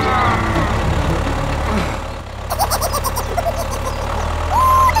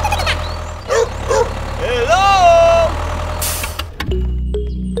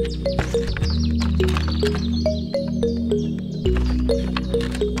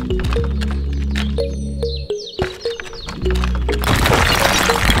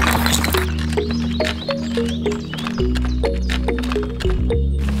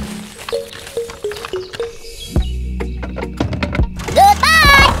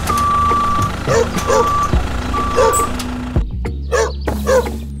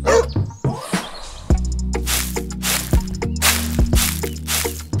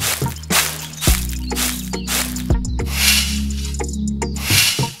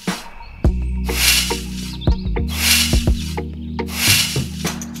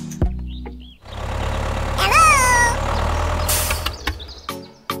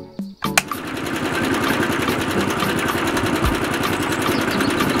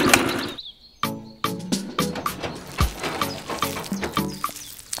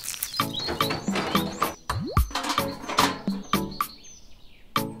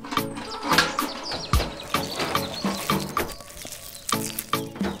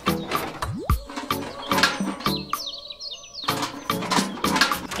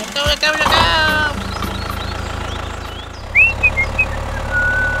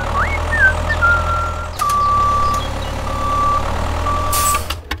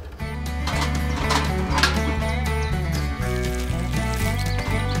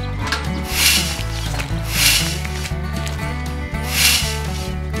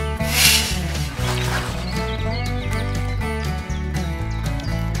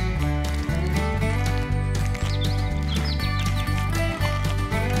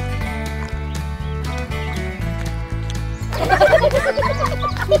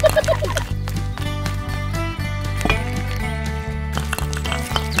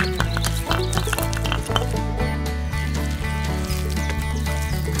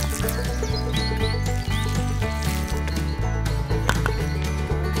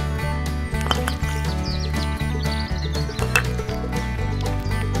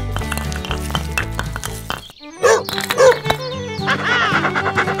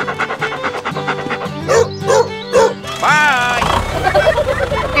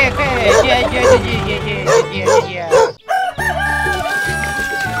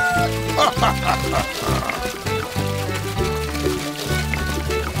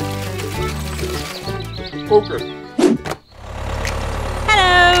 Okay.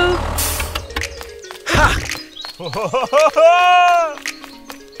 Hello! Ha!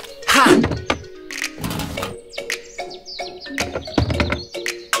 Ha!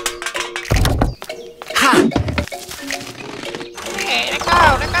 Ha! Hey, let's go,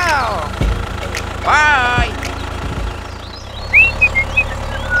 let's go! Bye!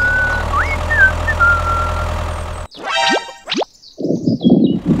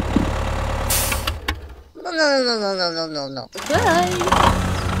 No. Bye!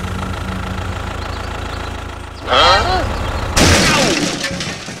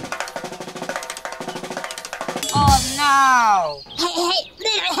 Oh no!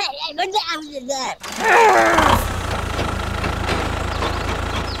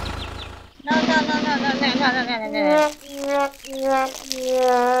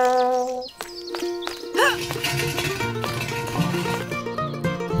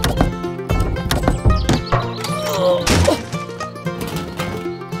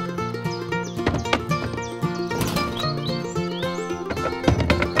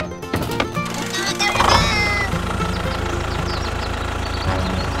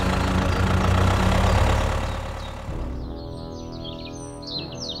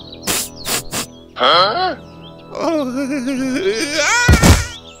 Huh?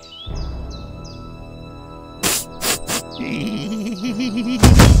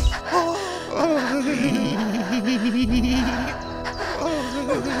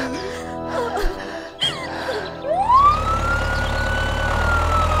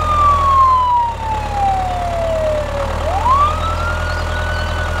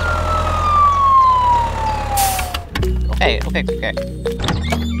 Okay.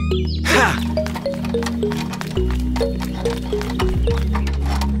 Ha!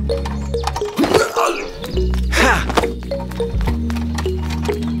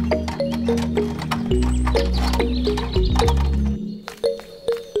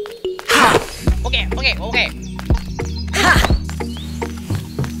 Okay, okay. Ha!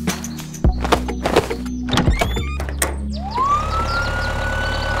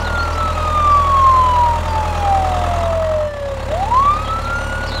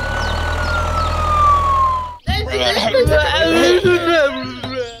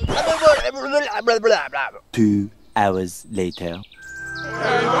 2 hours later.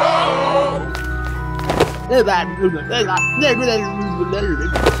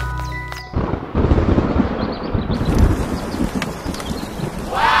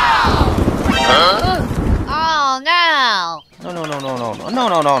 Oh no! No, no, no, no, no, no, no,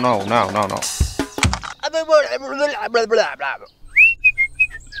 no, no, no, no, no, no.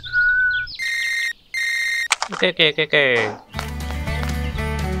 Okay, okay, okay, okay.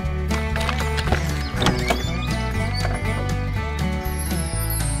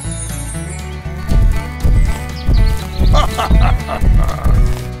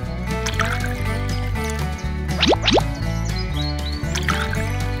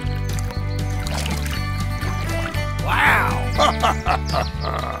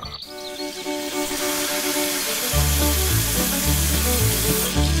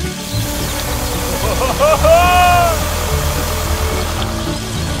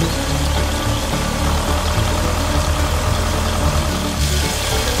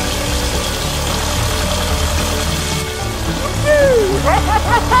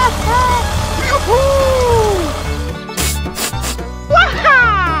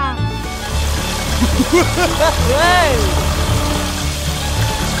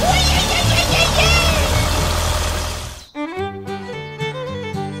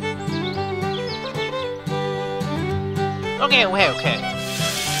 Okay, okay, okay.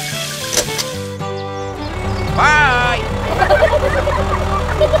 Bye!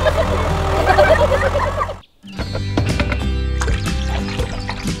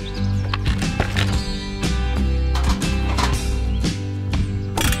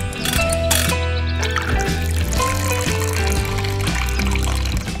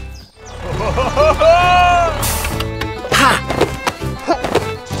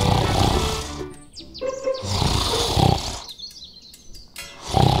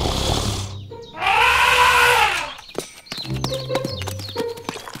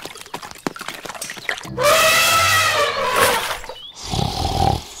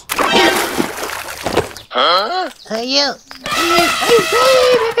 You.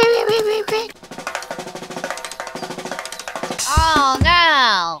 Oh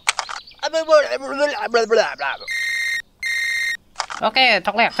no! Okay,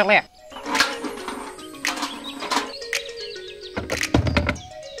 talk left, talk left.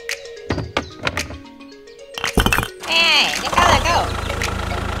 Hey, let go, let go!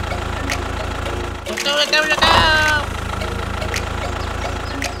 Let's go, let's go, let's go!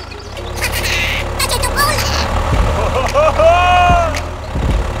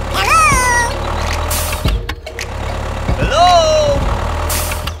 Hello!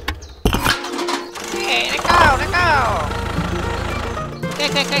 Hey, let go, let go! Okay,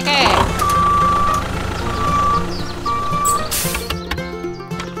 okay, okay, okay.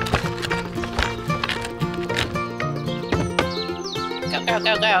 Go, go,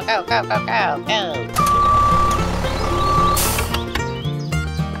 go, go, go, go, go, go.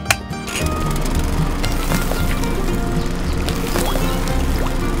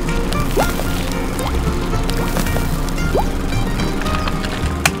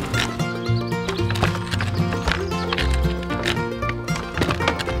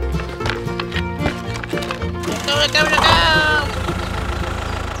 Go, go, go, go!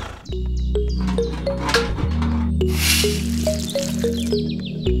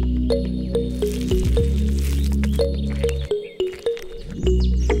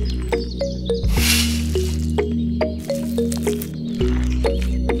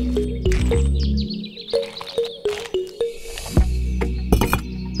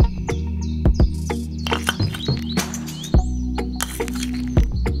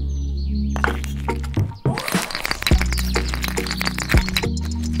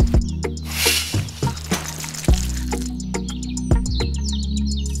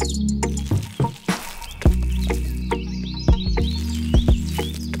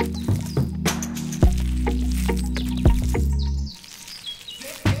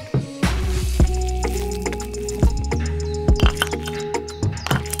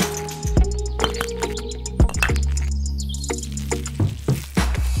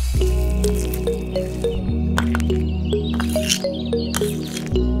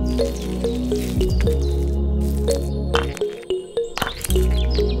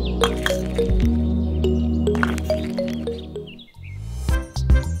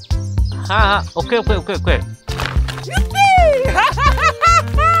 Ha, okay. Yippee!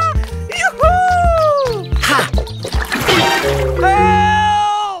 Yoo-hoo! Ha!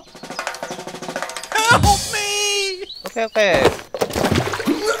 Help! Help me! Okay. Okay.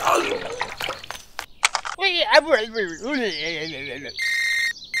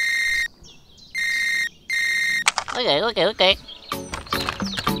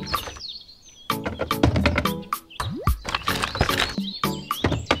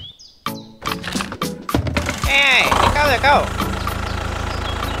 Hey, let go.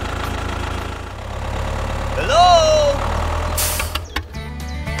 Hello?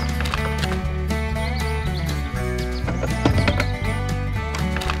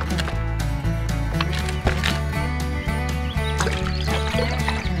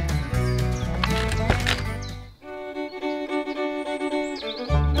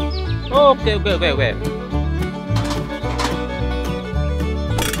 Okay.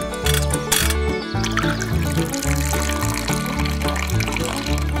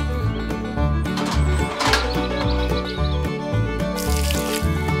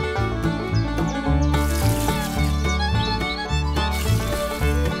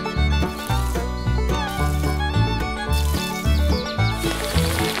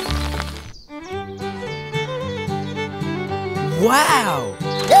 Wow!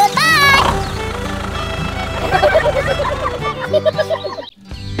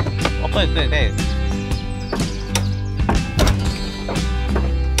 Okay.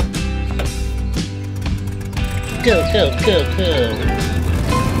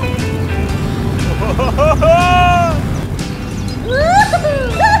 Cool.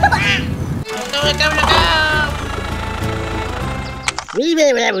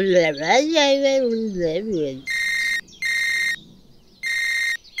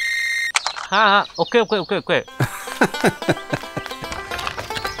 Ha, okay.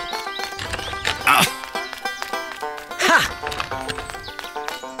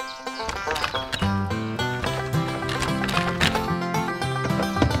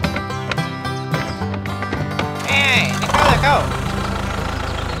 Hey, let go.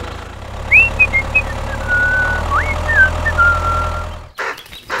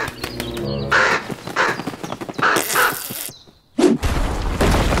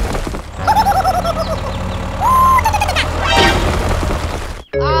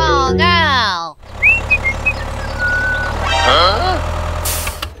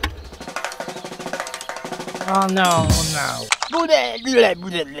 Oh no! Oh no. Let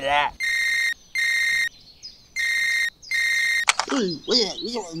go!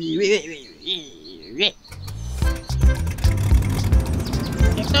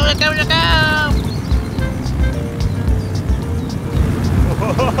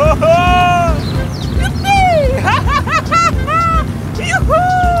 Yippee!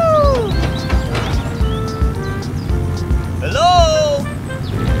 Yoo-hoo! Hello?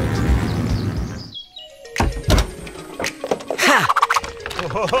 Ha!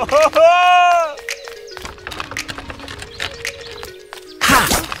 Ha!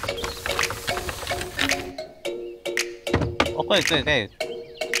 Okay.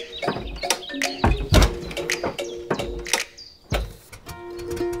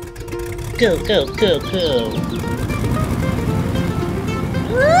 Cool.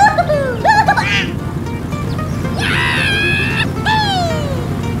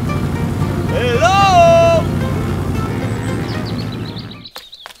 Hello?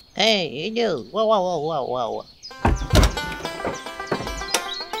 Hey, you. Whoa.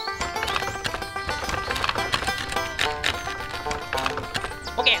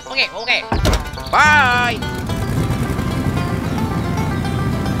 Okay. Bye!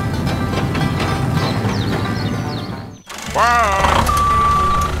 Bye!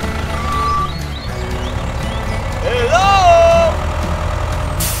 Hello?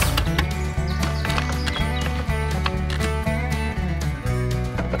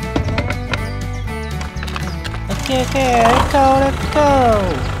 Okay, let's go.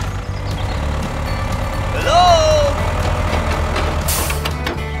 Hello?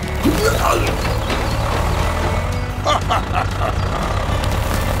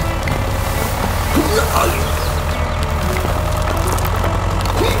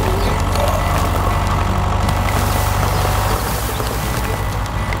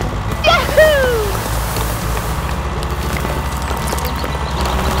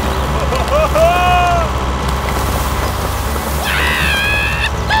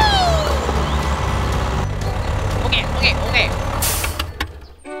 Okay.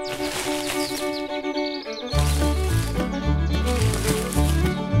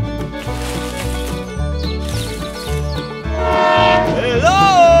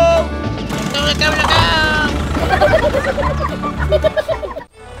 Hey!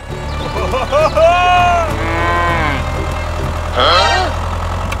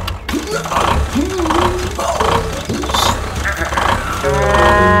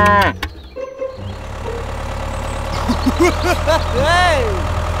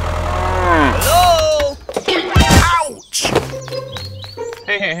 Hello! Ouch!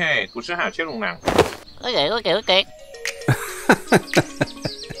 嘿嘿嘿，古时还有切龙呢。 OK。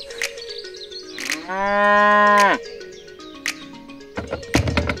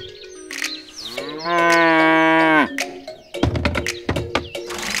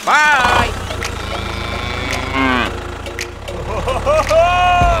 Bye!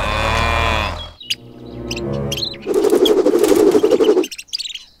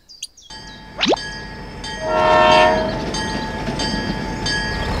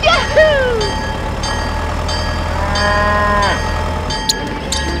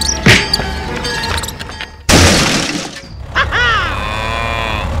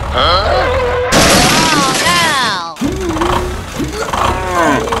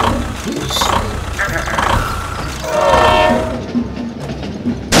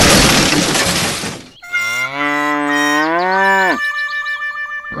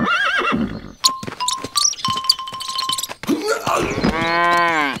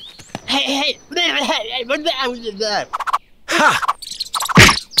 Ha!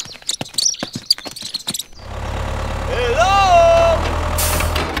 Hello!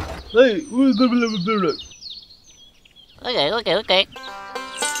 OK。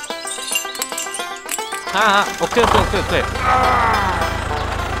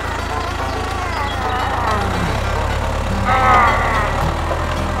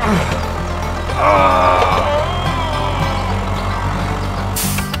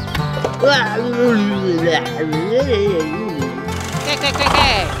 OK。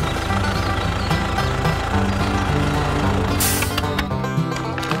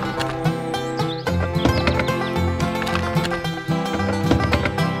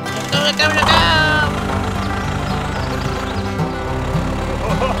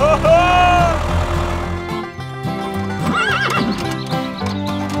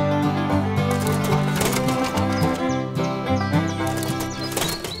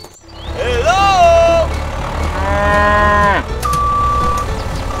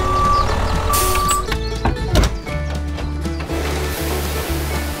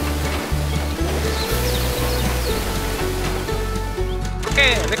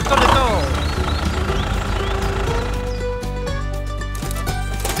 Let's go. Okay.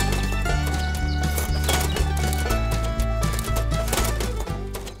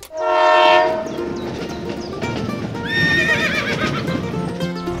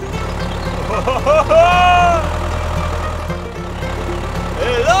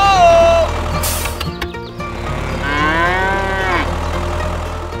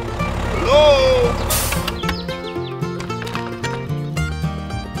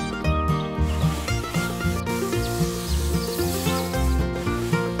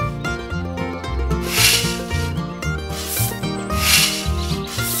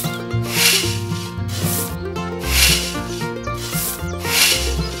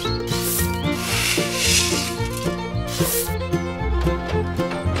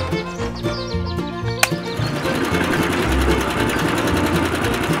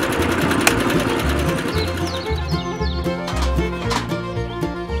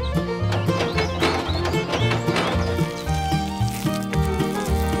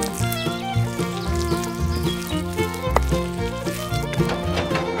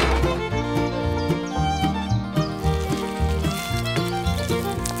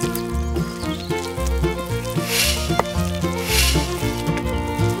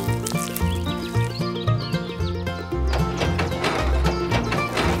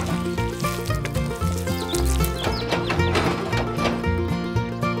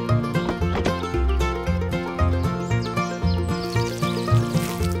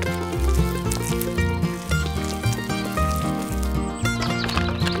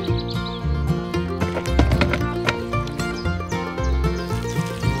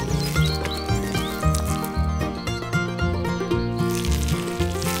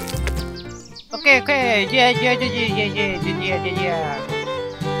 Yeah.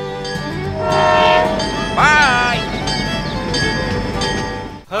 Bye!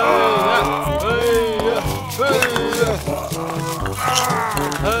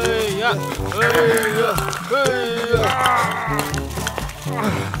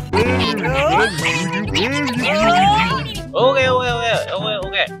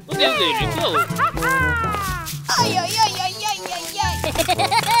 Okay, let's go.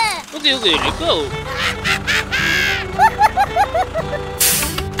 Okay, let's go.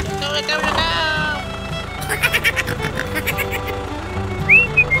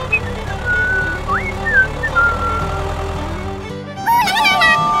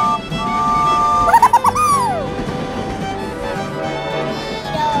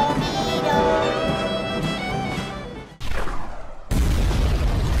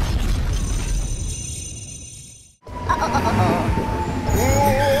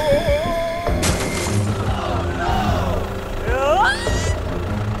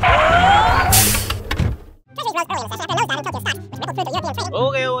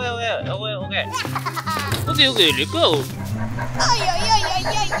 Okay, let's go.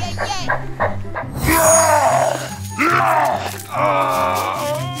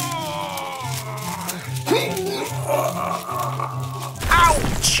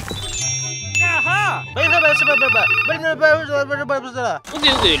 Ouch! Aha!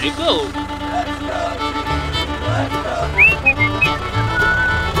 Okay, let's go.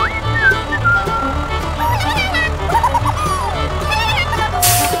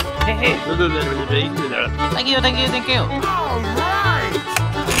 Hey,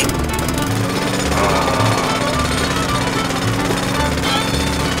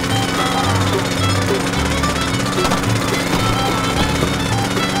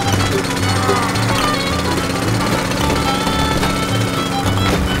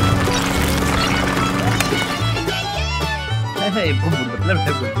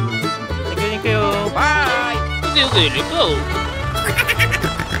 thank you. All right! Hey, thank you. Bye! Okay, let's go.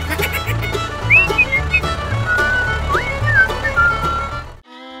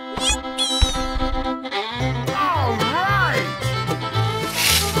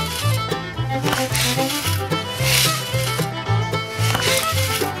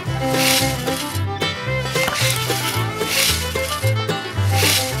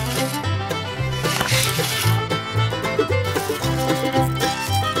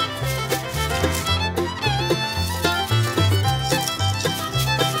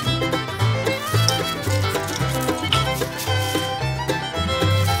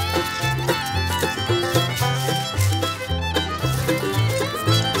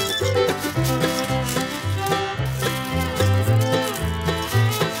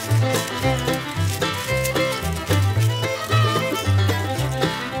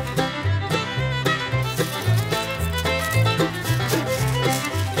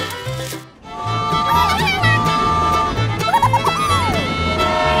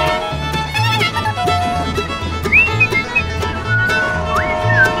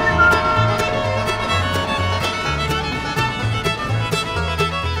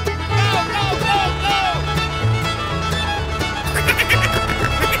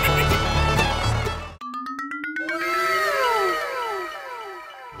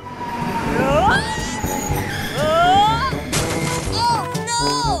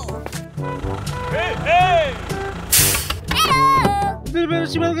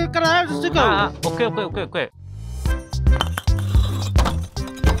 Okay.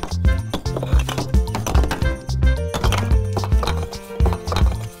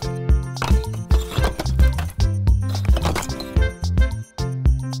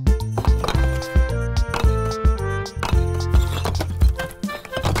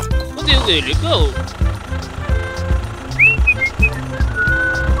 Okay, let's go.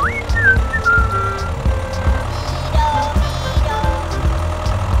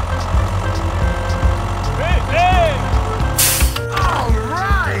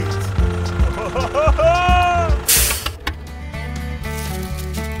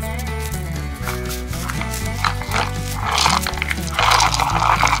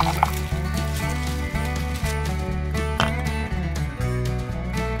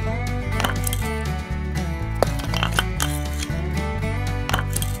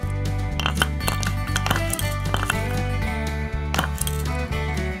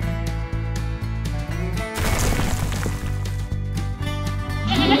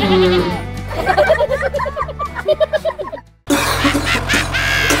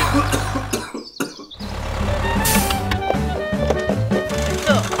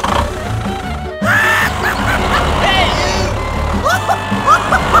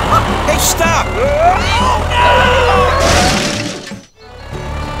 Hey, stop!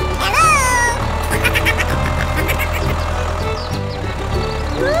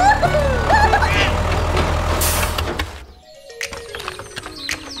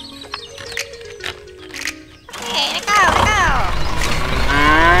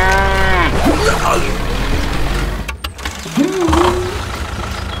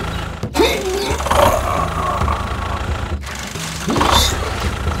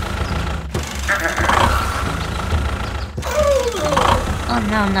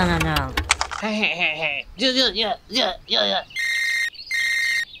 No. Hey. Yeah.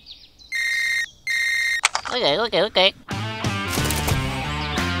 Okay. Let's go.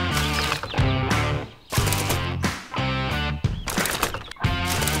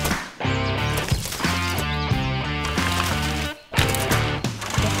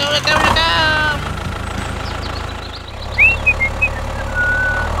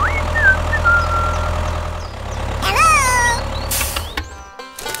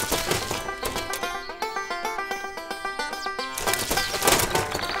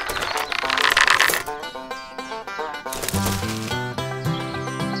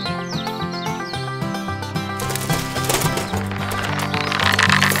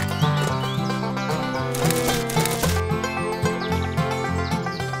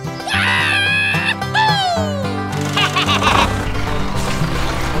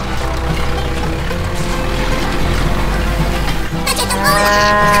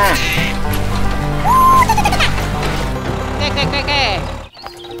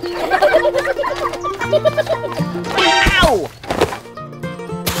 Ow!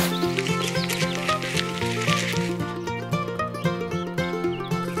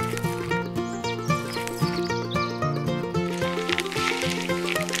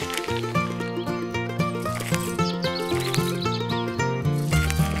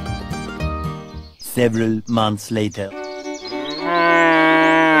 Several months later.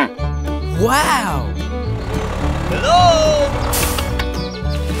 Wow! Hello?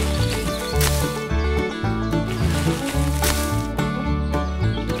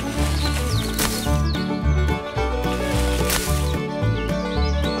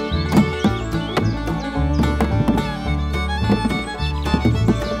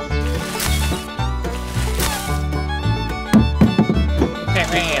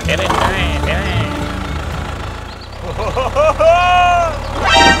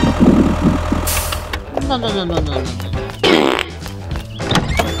 No.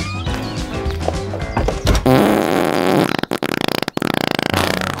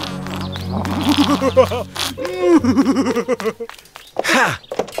 Ha!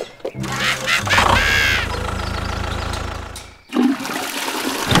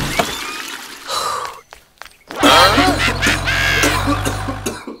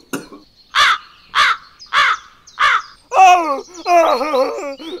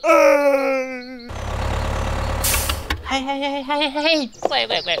 Hey. Wait.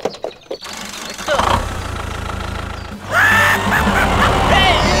 Let's go.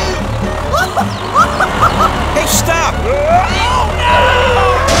 Hey, stop!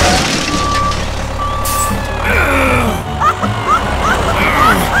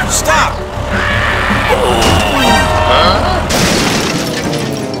 Stop!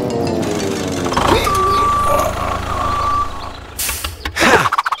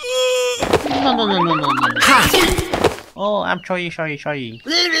 No. Oh, I'm sorry. Quick.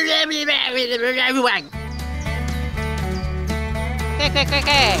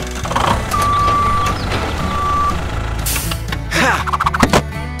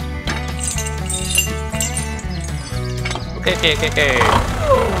 Okay.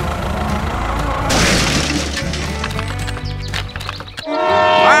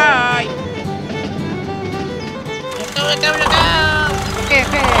 Bye. Let's go. Okay.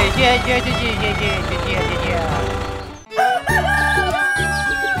 Yeah.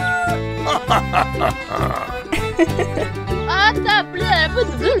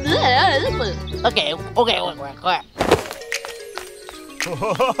 Okay. Okay.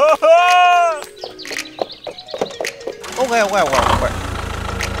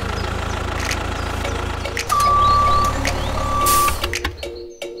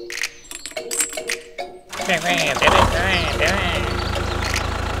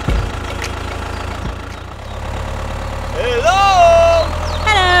 Hello?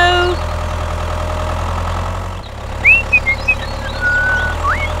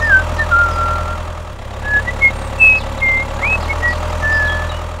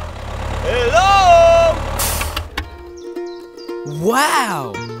 Hello?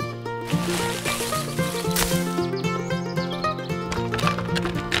 Wow!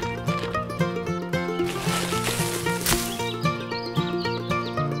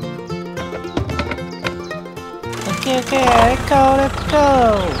 Okay, let's go.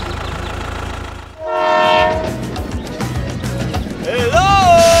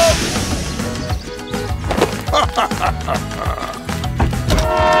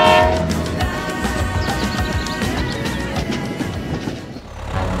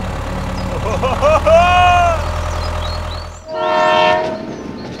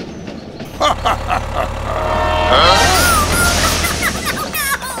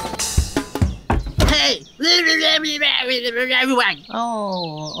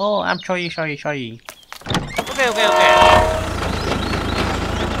 Oh, I'm sorry. Okay.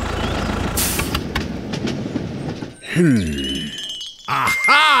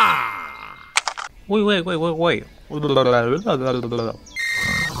 Aha! Wait.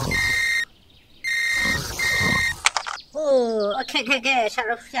 Oh, okay.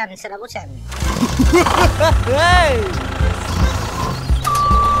 Serabusyan. Hey!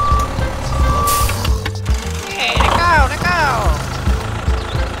 Hey, let go.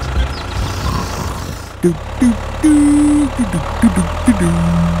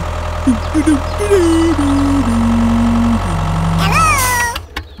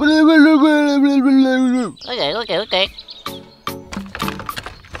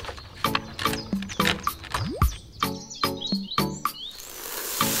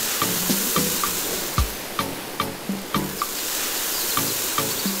 Okay.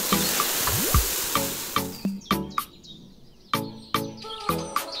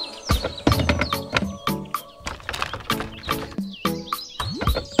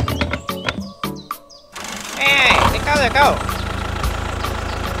 Hey, let go.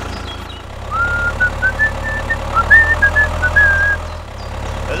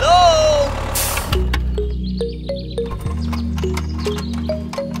 Hello?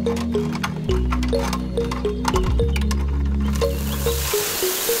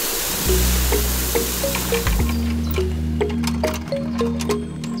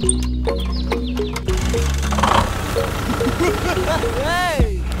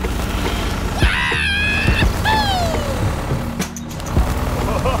 Hey!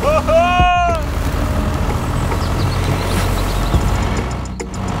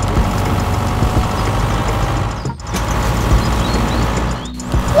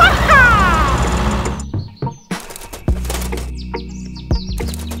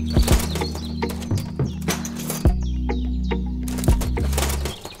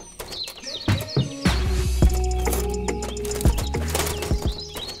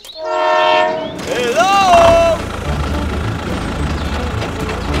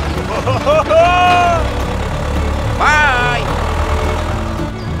 Bye!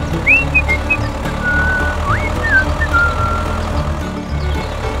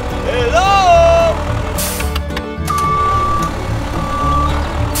 Hello?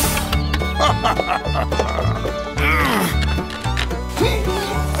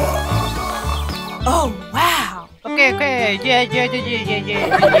 Oh, wow! Okay. Yeah.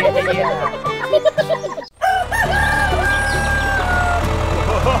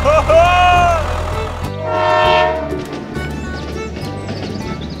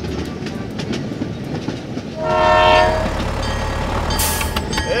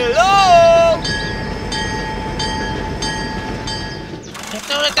 Hello?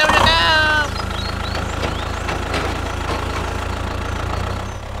 Let go.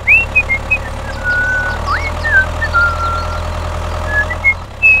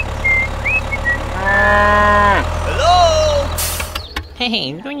 Hello?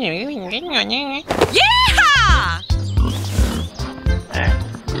 Hey. Yeah!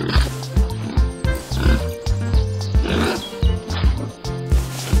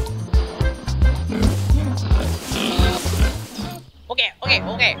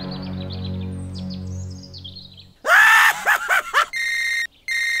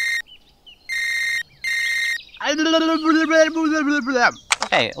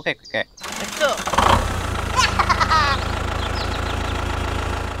 Okay. Okay. Let's go.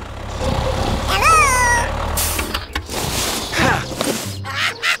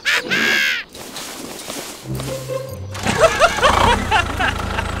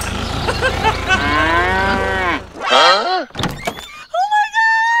 Huh?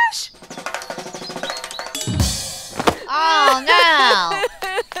 Oh no!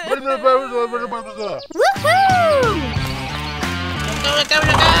 Woohoo! Let go.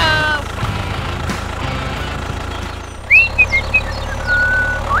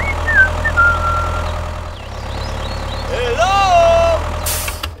 Hello?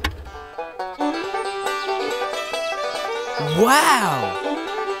 Wow!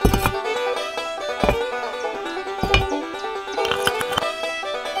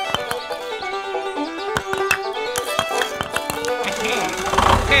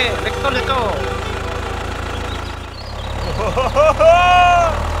 Okay, let go.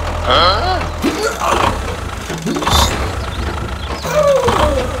 Huh?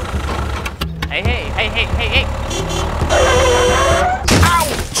 Hey.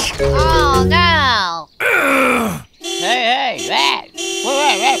 Ouch! Oh no! Hey, that.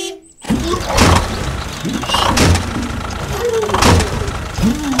 Wait.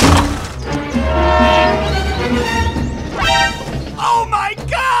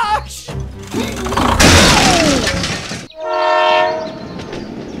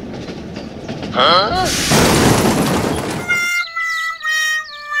 Huh?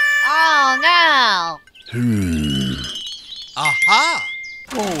 Oh no! Aha!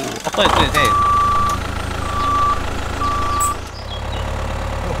 오, 아빠 했대, 네.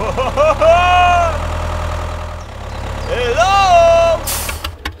 Hello!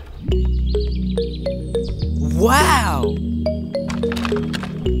 Wow!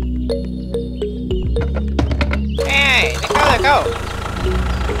 Hey, let go.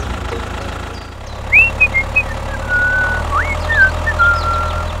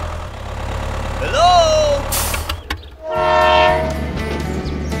 Hello!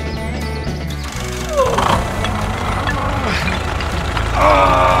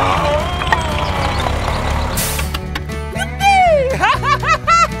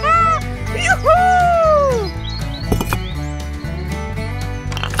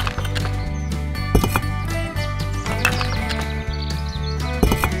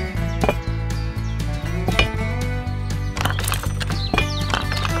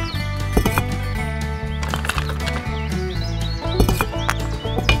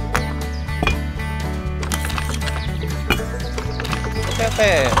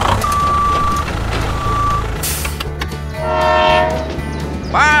 Okay.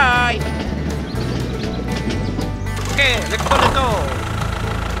 Bye! Okay, let's go.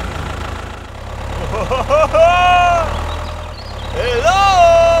 Hello!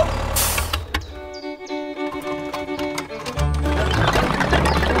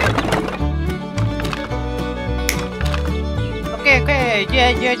 Okay.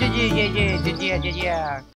 Yeah.